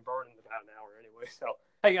crashing and burning in about an hour anyway. So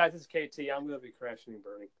hey guys, this is KT. I'm gonna be crashing and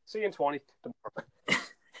burning. See you in 20 tomorrow.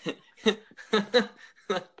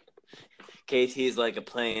 KT is like a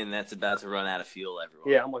plane that's about to run out of fuel. Everyone.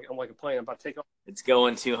 Yeah, I'm like a plane. I'm about to take off. It's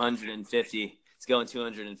going 250. It's going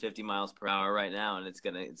 250 miles per hour right now, and it's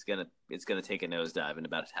gonna take a nosedive in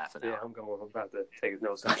about half an hour. Yeah, I'm about to take his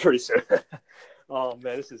nose down pretty soon. Oh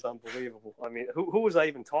man, this is unbelievable. I mean, who was I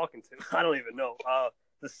even talking to? I don't even know.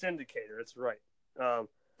 The syndicator. It's right.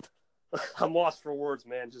 I'm lost for words,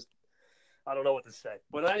 man. Just I don't know what to say.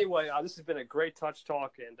 But anyway, this has been a great touch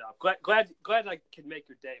talk, and glad I could make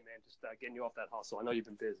your day, man. Just getting you off that hustle. I know you've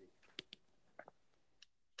been busy.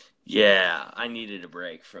 Yeah, I needed a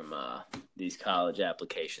break from these college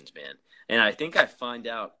applications, man. And I think I find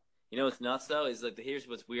out, you know what's nuts, though, is like here's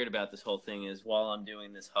what's weird about this whole thing is while I'm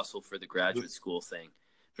doing this hustle for the graduate school thing,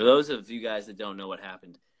 for those of you guys that don't know what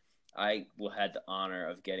happened, I had the honor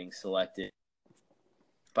of getting selected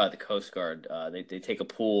by the Coast Guard. They take a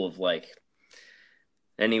pool of like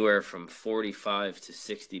anywhere from 45 to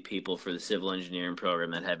 60 people for the civil engineering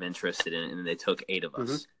program that have interested in it, and they took 8 of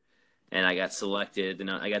us. Mm-hmm. And I got selected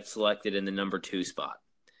in the number 2 spot.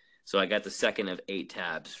 So I got the second of 8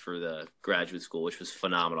 tabs for the graduate school, which was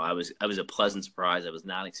phenomenal. I was a pleasant surprise. I was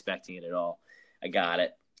not expecting it at all. I got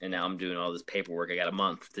it, and now I'm doing all this paperwork. I got a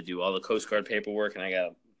month to do all the Coast Guard paperwork,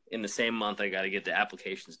 and in the same month I got to get the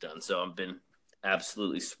applications done. So I've been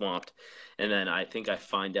absolutely swamped. And then I think I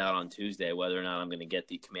find out on Tuesday whether or not I'm going to get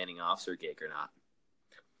the commanding officer gig or not.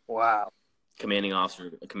 Wow. Commanding officer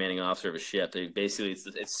of a ship.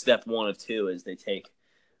 It's step 1 of 2 is they take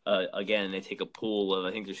a pool of,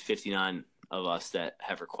 I think there's 59 of us that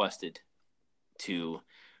have requested to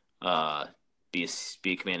be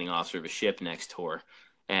a commanding officer of a ship next tour.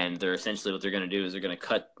 And they're essentially what they're going to do is they're going to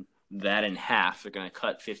cut that in half. They're going to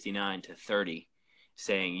cut 59 to 30,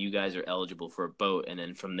 saying you guys are eligible for a boat. And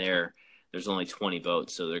then from there's only 20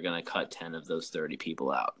 boats. So they're going to cut 10 of those 30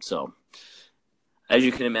 people out. So as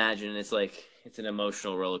you can imagine, it's an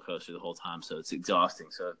emotional roller coaster the whole time, so it's exhausting.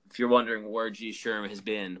 So if you're wondering where G. Sherman has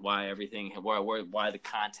been, why the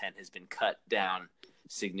content has been cut down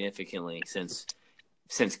significantly since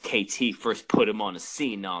KT first put him on the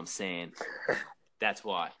scene, know what I'm saying? That's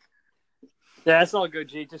why. Yeah, that's all good,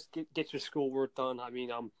 G. Just get your schoolwork done. I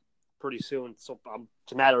mean, I'm pretty soon, so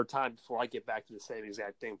it's a matter of time before I get back to the same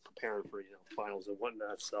exact thing, preparing for finals and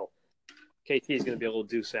whatnot. So KT is going to be able to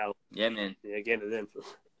do so. Yeah, man. Yeah, getting it in.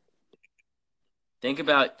 Think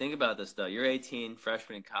about this though. You're 18,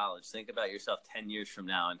 freshman in college. Think about yourself 10 years from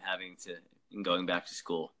now and going back to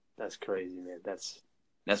school. That's crazy, man. That's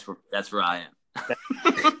where I am.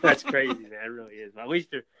 That's crazy, man. It really is. But at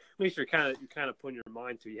least you're kind of putting your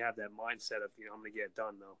mind to. You have that mindset of I'm gonna get it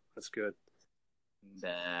done though. That's good.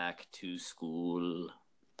 Back to school.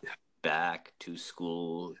 Back to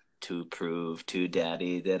school to prove to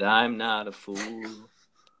Daddy that I'm not a fool.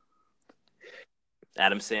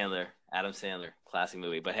 Adam Sandler, classic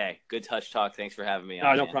movie. But hey, good touch talk. Thanks for having me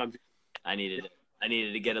on. No problem. I needed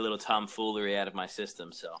to get a little tomfoolery out of my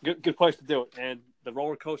system. So good place to do it. And the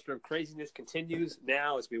roller coaster of craziness continues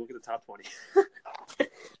now as we look at the top 20.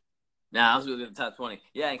 Now I was looking at the top 20.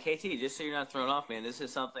 Yeah, and KT, just so you're not thrown off, man, this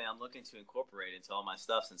is something I'm looking to incorporate into all my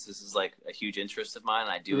stuff since this is like a huge interest of mine.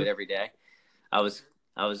 And I do it every day. I was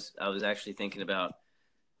actually thinking about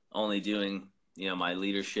only doing my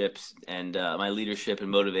leadership and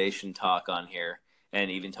motivation talk on here,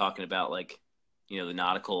 and even talking about the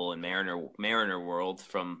nautical and mariner world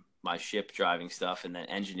from my ship driving stuff and then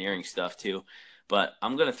engineering stuff too. But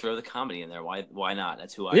I'm gonna throw the comedy in there. Why not?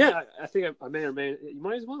 That's who I am. Yeah, I think I may or may. You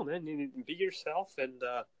might as well, man. You need to be yourself, and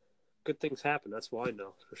good things happen. That's what I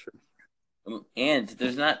know for sure. And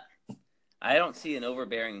I don't see an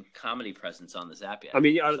overbearing comedy presence on this app yet. I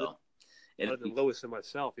mean, other than Lewis and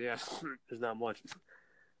myself, yeah, there's not much.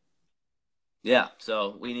 Yeah,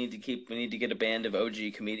 so we need to get a band of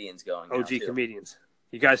OG comedians going. OG comedians,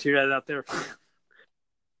 you guys hear that out there?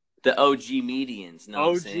 The OG medians, know what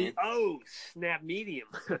I'm saying? Snap medium,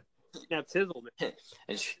 snap tizzle, man.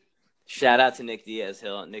 And shout out to Nick Diaz.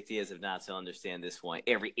 Nick Diaz, if not, he'll understand this one.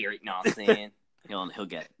 Every know what I'm saying? He'll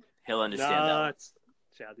get it. He'll understand that one.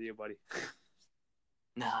 Shout out to you, buddy.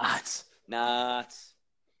 Nuts.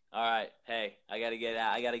 All right, hey, I gotta get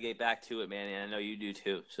out. I gotta get back to it, man, and I know you do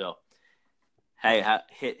too. So, hey,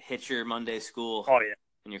 hit your Monday school. Oh yeah.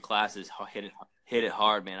 In your classes, hit it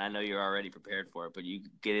hard, man. I know you're already prepared for it, but you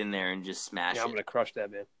get in there and just smash it. Yeah, I'm gonna crush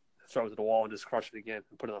that, man. Throw it to the wall and just crush it again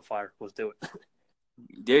and put it on fire. Let's do it.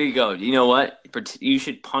 There you go. You know what? You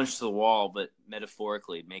should punch the wall, but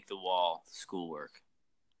metaphorically, make the wall schoolwork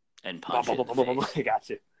and punch it. I got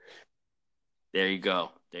you. There you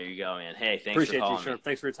go, man. Hey, thanks Appreciate for calling you, Sean.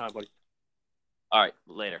 Thanks for your time, buddy. All right,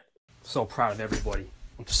 later. So proud of everybody.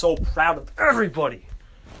 I'm so proud of everybody.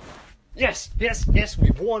 Yes.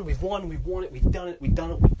 We've won it. We've done it. We've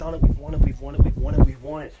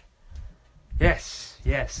won it. Yes.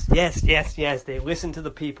 They listen to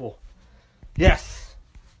the people. Yes.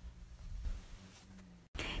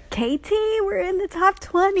 KT, we're in the top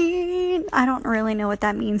 20. I don't really know what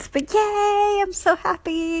that means, but yay, I'm so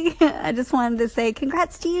happy. I just wanted to say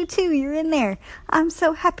congrats to you too. You're in there. I'm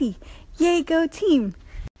so happy. Yay, go team.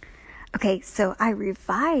 Okay, so I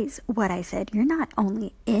revise what I said. You're not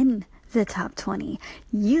only in the top 20,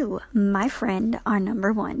 you, my friend, are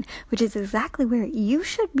number one, which is exactly where you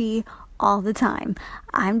should be all the time.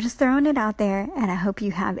 I'm just throwing it out there, and I hope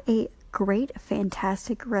you have a great,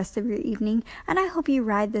 fantastic rest of your evening, and I hope you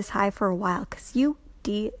ride this high for a while, because you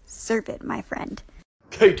deserve it, my friend.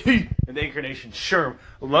 KT and the Anchor Nation. Sure,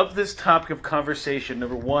 love this topic of conversation.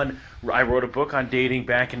 Number one, I wrote a book on dating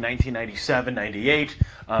back in 1997, 98.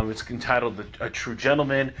 It's entitled A True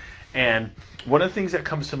Gentleman. And one of the things that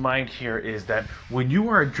comes to mind here is that when you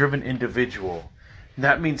are a driven individual,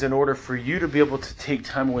 that means in order for you to be able to take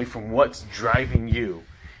time away from what's driving you,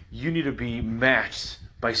 you need to be matched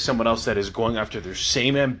by someone else that is going after their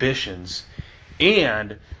same ambitions,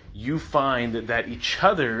 and you find that each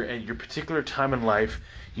other at your particular time in life,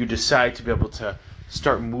 you decide to be able to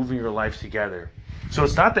start moving your life together. So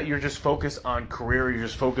it's not that you're just focused on career, or you're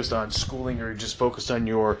just focused on schooling, or you're just focused on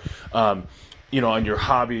your, on your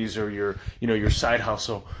hobbies or your side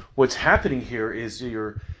hustle. What's happening here is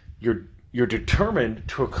you're determined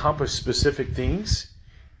to accomplish specific things,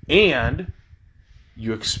 and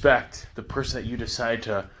you expect the person that you decide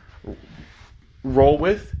to roll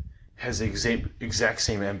with has the exact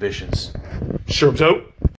same ambitions. Sherm's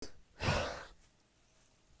out.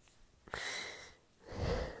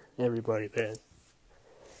 Everybody, man.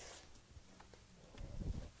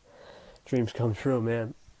 Dreams come true,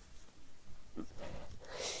 man.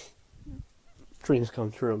 Dreams come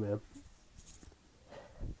true, man.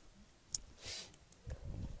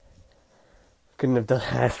 Couldn't have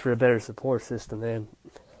asked for a better support system, man.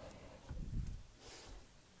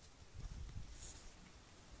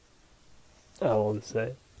 I want to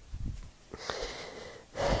say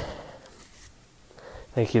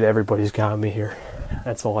thank you to everybody who's got me here.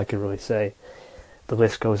 That's all I can really say. The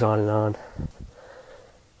list goes on and on.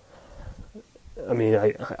 I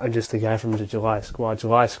mean, I'm just a guy from the July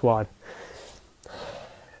Squad.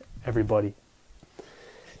 Everybody,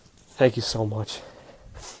 thank you so much.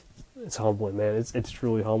 It's humbling, man. It's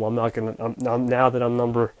truly humbling. I'm now that I'm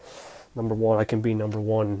number one, I can be number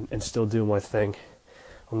one and still do my thing.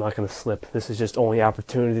 I'm not going to slip. This is just only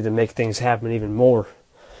opportunity to make things happen even more.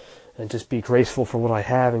 And just be grateful for what I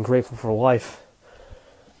have and grateful for life.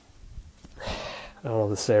 I don't know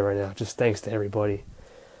what to say right now. Just thanks to everybody.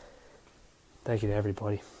 Thank you to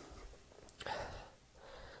everybody.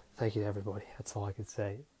 Thank you to everybody. That's all I can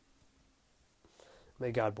say.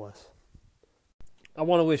 May God bless. I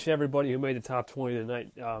want to wish everybody who made the top 20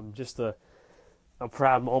 tonight just a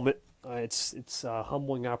proud moment. It's a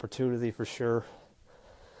humbling opportunity for sure.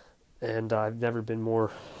 And I've never been more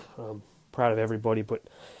proud of everybody. But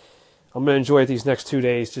I'm going to enjoy these next 2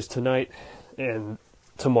 days, just tonight and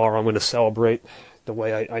tomorrow. I'm going to celebrate the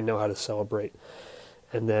way I know how to celebrate.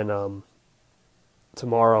 And then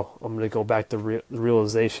tomorrow I'm going to go back to the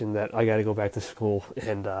realization that I got to go back to school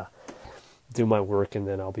and do my work, and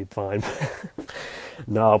then I'll be fine.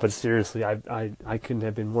 No, but seriously, I couldn't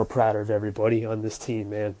have been more proud of everybody on this team,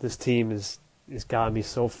 man. This team has gotten me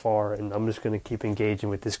so far, and I'm just going to keep engaging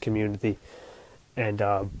with this community. And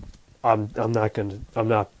I'm not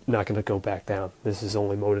gonna go back down. This is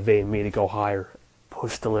only motivating me to go higher,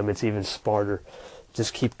 push the limits even smarter,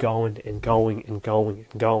 just keep going and going and going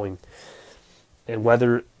and going. And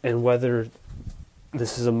whether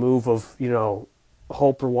this is a move of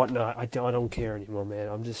hope or whatnot, I don't care anymore, man.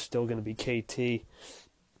 I'm just still gonna be KT,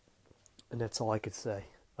 and that's all I could say.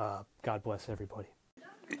 God bless everybody.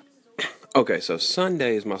 Okay, so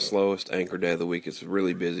Sunday is my slowest anchor day of the week. It's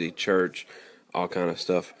really busy, church, all kind of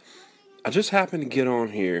stuff. I just happened to get on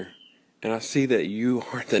here, and I see that you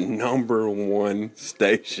are the number one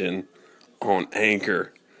station on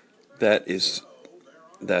Anchor. That's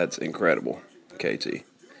incredible, KT.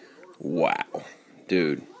 Wow,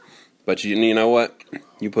 dude. But you know what?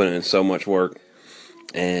 You put in so much work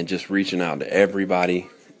and just reaching out to everybody,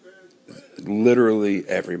 literally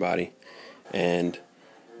everybody, and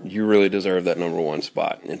you really deserve that number one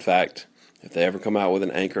spot. In fact, if they ever come out with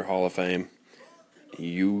an Anchor Hall of Fame,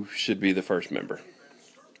 you should be the first member.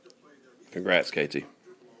 Congrats, KT.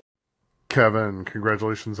 Kevin,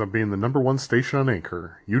 congratulations on being the number one station on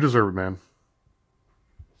Anchor. You deserve it, man.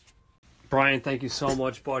 Brian, thank you so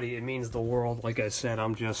much, buddy. It means the world. Like I said,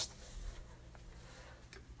 I'm just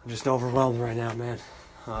overwhelmed right now, man.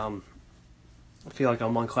 I feel like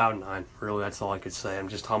I'm on cloud nine. Really, that's all I could say. I'm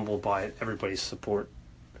just humbled by everybody's support.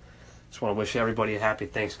 Just want to wish everybody a happy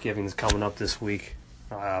Thanksgiving that's coming up this week.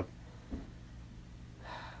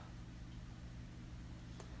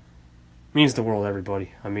 Means the world,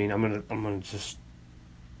 everybody. I mean, I'm gonna just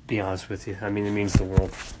be honest with you. I mean, it means the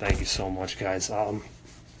world. Thank you so much, guys.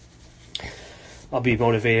 I'll be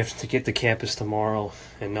motivated to get to campus tomorrow,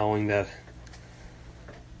 and knowing that,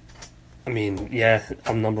 I mean, yeah,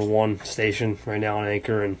 I'm number one station right now on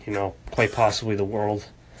Anchor, and, you know, quite possibly the world.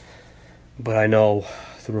 But I know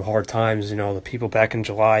through hard times, you know, the people back in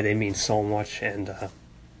July, they mean so much, and I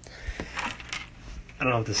don't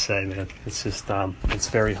know what to say, man. It's just, it's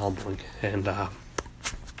very humbling, and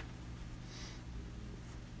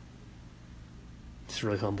it's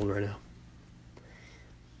really humbled right now.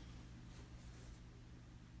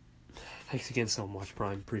 Thanks again so much,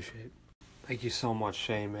 Brian. Appreciate it. Thank you so much,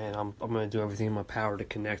 Shane, man. I'm going to do everything in my power to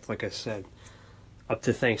connect. Like I said, up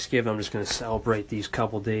to Thanksgiving, I'm just going to celebrate these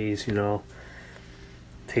couple days, you know.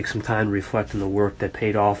 Take some time to reflect on the work that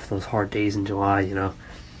paid off those hard days in July, you know.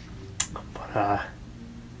 But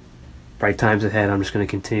bright times ahead. I'm just going to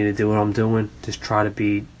continue to do what I'm doing. Just try to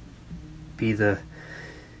be the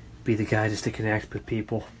guy just to connect with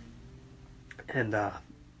people and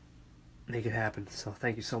make it happen. So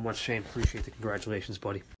thank you so much, Shane. Appreciate the congratulations,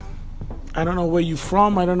 buddy. I don't know where you're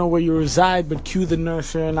from. I don't know where you reside, but Q the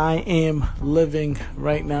Nurser and I am living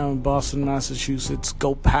right now in Boston, Massachusetts.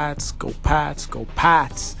 Go Pats, go Pats, go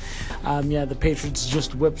Pats. Yeah, the Patriots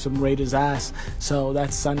just whipped some Raiders' ass, so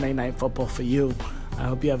that's Sunday Night Football for you. I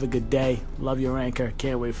hope you have a good day. Love your Anchor.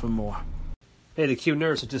 Can't wait for more. Hey, the Q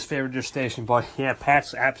Nurse just favored your station, buddy. Yeah,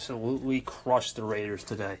 Pats absolutely crushed the Raiders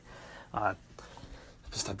today. I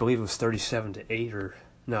believe it was 37-8 or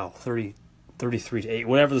no, 33-8,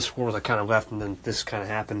 whatever the score was. I kind of left, and then this kind of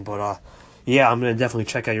happened. But yeah, I'm gonna definitely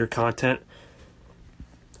check out your content,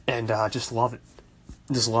 and just love it.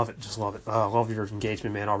 Just love it. I love your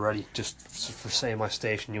engagement, man. Already, just for saying my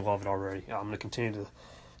station, you love it already. I'm gonna continue to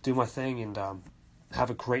do my thing, and have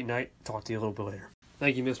a great night. Talk to you a little bit later.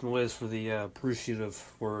 Thank you, Miss Meliz, for the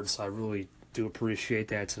appreciative words. I really do appreciate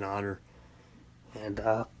that. It's an honor, and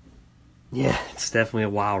yeah, it's definitely a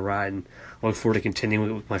wild ride, and I look forward to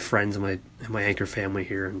continuing it with my friends and my Anchor family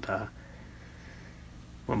here, and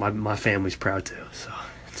well, my family's proud too. So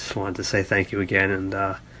I just wanted to say thank you again, and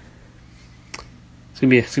it's gonna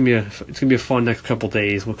be a fun next couple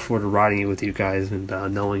days. Look forward to riding it with you guys, and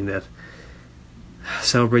knowing that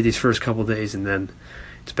celebrate these first couple days, and then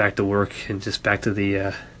it's back to work and just back to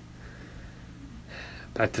the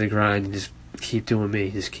grind, and just keep doing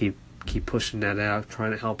me. Just keep pushing that out,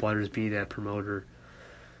 trying to help others, be that promoter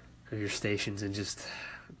of your stations, and just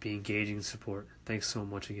be engaging and support. Thanks so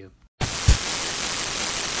much again.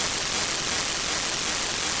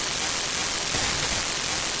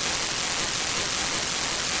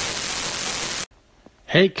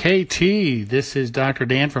 Hey KT, this is Dr.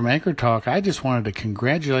 Dan from Anchor Talk. I just wanted to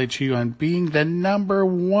congratulate you on being the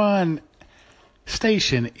 #1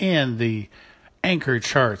 station in the Anchor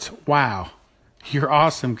charts. Wow. You're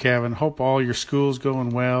awesome, Kevin. Hope all your school's going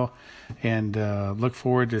well, and look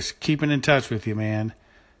forward to keeping in touch with you, man.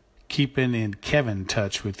 Keeping in Kevin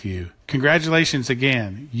touch with you. Congratulations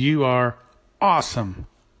again. You are awesome.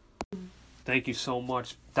 Thank you so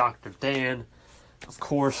much, Dr. Dan. Of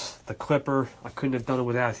course, the Clipper. I couldn't have done it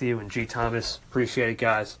without you, and G. Thomas. Appreciate it,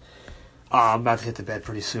 guys. I'm about to hit the bed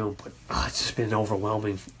pretty soon, but it's just been an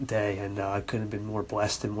overwhelming day, and I couldn't have been more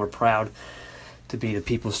blessed and more proud to be the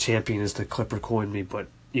people's champion, as the Clipper coined me. But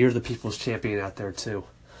you're the people's champion out there too,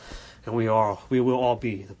 and we will all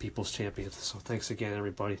be the people's champions. So thanks again,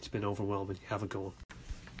 everybody. It's been overwhelming. Have a good one.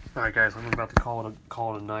 All right, guys, I'm about to call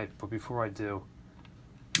it a night, but before I do,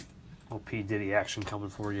 little P Diddy action coming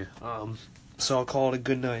for you. So I'll call it a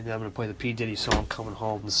good night, and I'm gonna play the P Diddy song, "Coming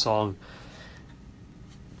Home." The song,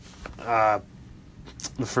 the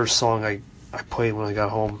first song I played when I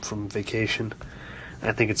got home from vacation.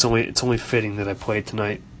 I think it's only fitting that I play it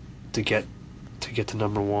tonight to get to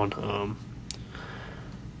 #1.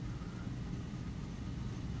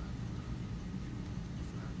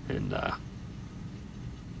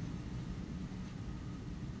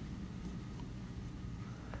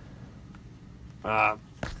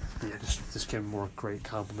 Yeah, just give more great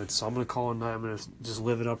compliments. So I'm gonna call it a night. I'm gonna just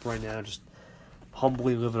live it up right now. Just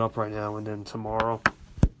humbly live it up right now, and then tomorrow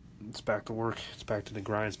it's back to work. It's back to the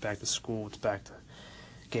grind. It's back to school. It's back to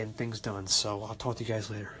getting things done. So I'll talk to you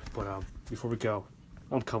guys later. But before we go,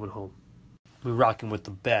 I'm coming home. We're rocking with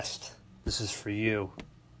the best. This is for you,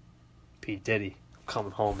 P Diddy. I'm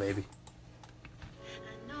coming home, baby.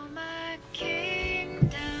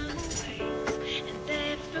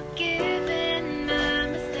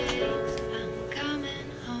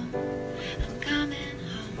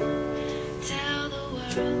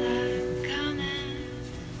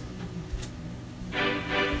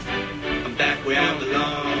 Where I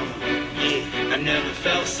belong, yeah, I never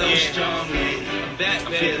felt so strong, yeah. I'm back,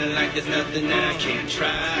 I'm feeling like there's nothing that I can't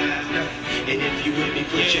try. And if you with me,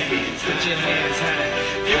 put your hands high.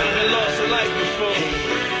 You ever lost a life before?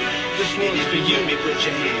 This one's for you. Put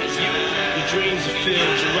your hands high. Your dreams are filled,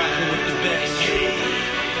 you're rocking with the best.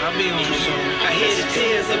 I'll be on the song. I hear the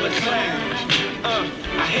tears of a clown.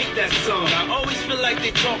 I hate that song. I always feel like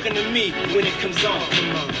they're talking to me when it comes on.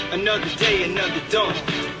 Another day, another dawn.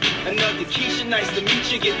 Another Keisha, nice to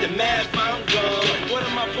meet you. Get the math, I'm gone. What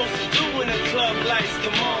am I supposed to do when the club lights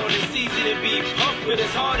come on? It's easy to be pumped, but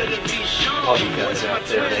it's harder to be shown. All you guys out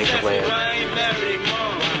there in Anchorland.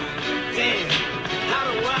 Damn.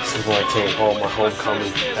 This is when I came home, my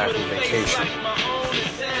homecoming, back from vacation.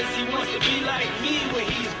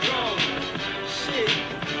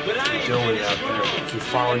 Keep doing it out there. Keep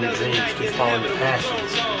following your dreams. Keep following your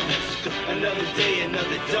passions. Another day,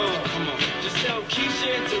 another dawn. Come on. Just tell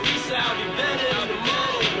Keisha and Teresa I'll be better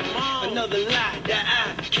tomorrow. Another lie that I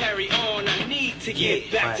carry on. I need to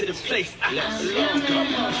get back to the place I belong.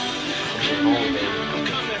 Come on. I'm home, baby.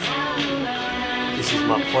 This is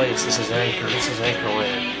my place. This is Anchor. This is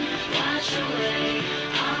Anchorland.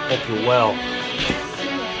 Hope you're well.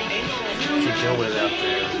 Keep doing it out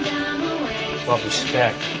there. Love,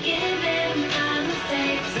 respect. Don't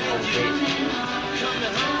hate.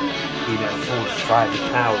 Be that full striving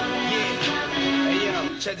power. Hey yo,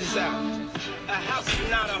 check this out. A house is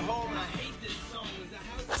not a home. I hate this song. Is a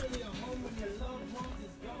house really a home when your loved ones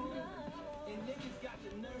is gone? And niggas got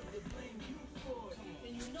the nerve to blame you for it.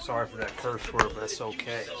 And you know Sorry for that curse word, but that's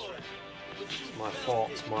okay. It's my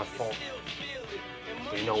fault. It's my fault.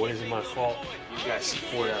 But you know what isn't my fault? You guys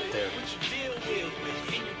support out there.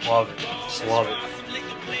 Love it. Just love it.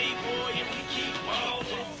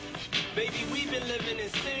 baby, we've been living in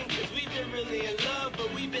sin, cause we've been really in love,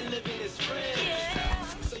 but we've been living as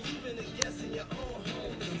friends. So you've been a guest in your own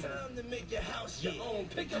home. It's time to make your house your own.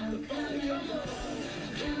 Pick up the phone and come on.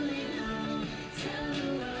 Tell the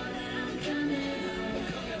world that I'm coming home.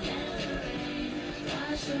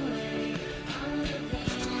 Wash away all the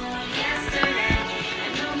pain of yesterday. I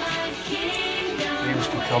know my kingdom. Dreams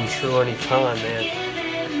can come true anytime, man.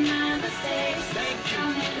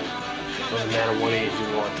 Doesn't matter what age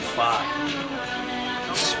you want to fight,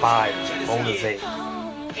 inspire, motivate.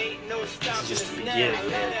 This is just the beginning,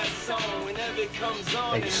 man.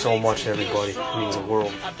 Thank you so much, everybody. It means the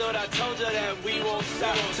world. I thought I told you that we won't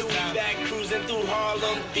stop till we back cruising through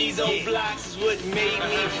Harlem. These old blocks is what made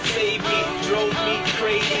me, saved me, drove me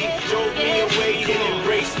crazy, drove me away, then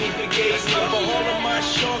embraced me, forgave me for all of my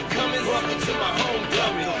shortcomings. Welcome to my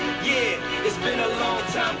homecoming. Yeah, it's been a long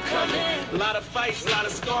time coming. A lot of fights, a lot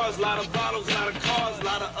of scars, a lot of bottles, a lot of cars, a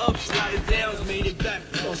lot of ups, a lot of downs. Made it back,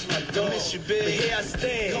 lost my dog. Miss you, big. But here I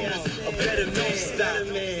stand, a better man. Stop.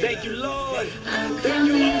 Thank you, Lord. Thank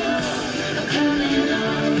you, Lord. I'm coming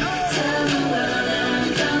home. Tell the world that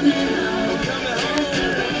I'm coming home. I'm coming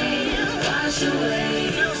home. Wash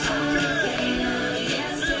away. Feel so good.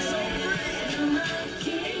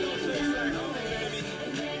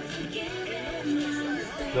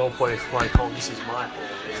 No place like home. This is my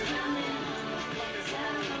home, man.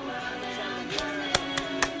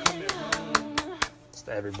 It's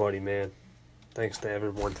to everybody, man. Thanks to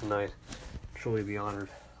everyone tonight. Truly be honored.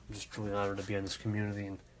 I'm just truly honored to be in this community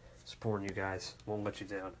and supporting you guys. Won't let you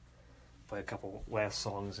down. Play a couple last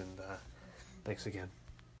songs and thanks again.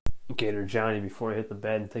 Gator Johnny, before I hit the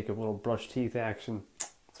bed and take a little brush teeth action,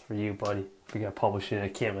 it's for you, buddy. We got publishing. I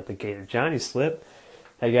can't let the Gator Johnny slip.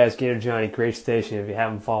 Hey guys, Gator Johnny, great station. If you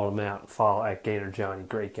haven't followed him out, follow at Gator Johnny.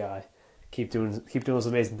 Great guy. Keep doing those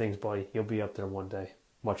amazing things, buddy. You'll be up there one day.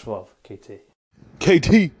 Much love, KT.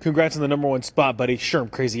 KT, congrats on the #1 spot, buddy. Sure, I'm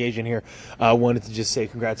Crazy Agent here. I wanted to just say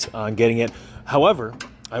congrats on getting it. However,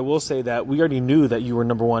 I will say that we already knew that you were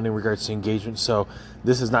 #1 in regards to engagement, so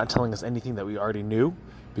this is not telling us anything that we already knew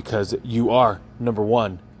because you are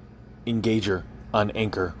 #1 engager on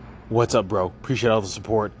Anchor. What's up, bro? Appreciate all the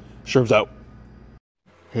support. Sherm's out.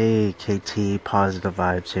 Hey KT, positive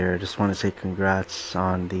vibes here. Just want to say congrats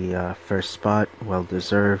on the first spot, well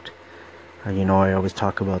deserved. You know I always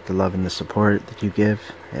talk about the love and the support that you give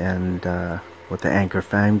and what the Anchor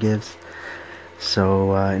fam gives.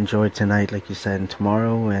 So enjoy tonight like you said and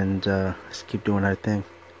tomorrow and let's keep doing our thing.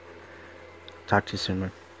 Talk to you soon,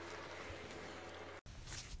 man.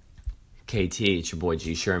 KT, it's your boy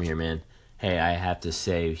G Sherm here, man. Hey, I have to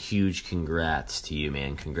say huge congrats to you,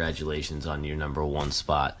 man. Congratulations on your #1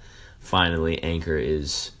 spot. Finally, Anchor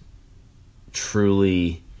is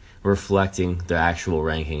truly reflecting the actual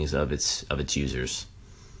rankings of its users.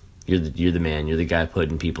 You're the man. You're the guy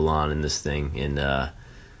putting people on in this thing, and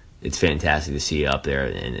it's fantastic to see you up there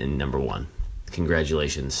in #1.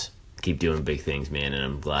 Congratulations. Keep doing big things, man, and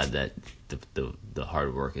I'm glad that the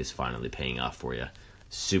hard work is finally paying off for you.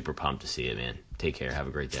 Super pumped to see it, man. Take care. Have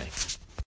a great day.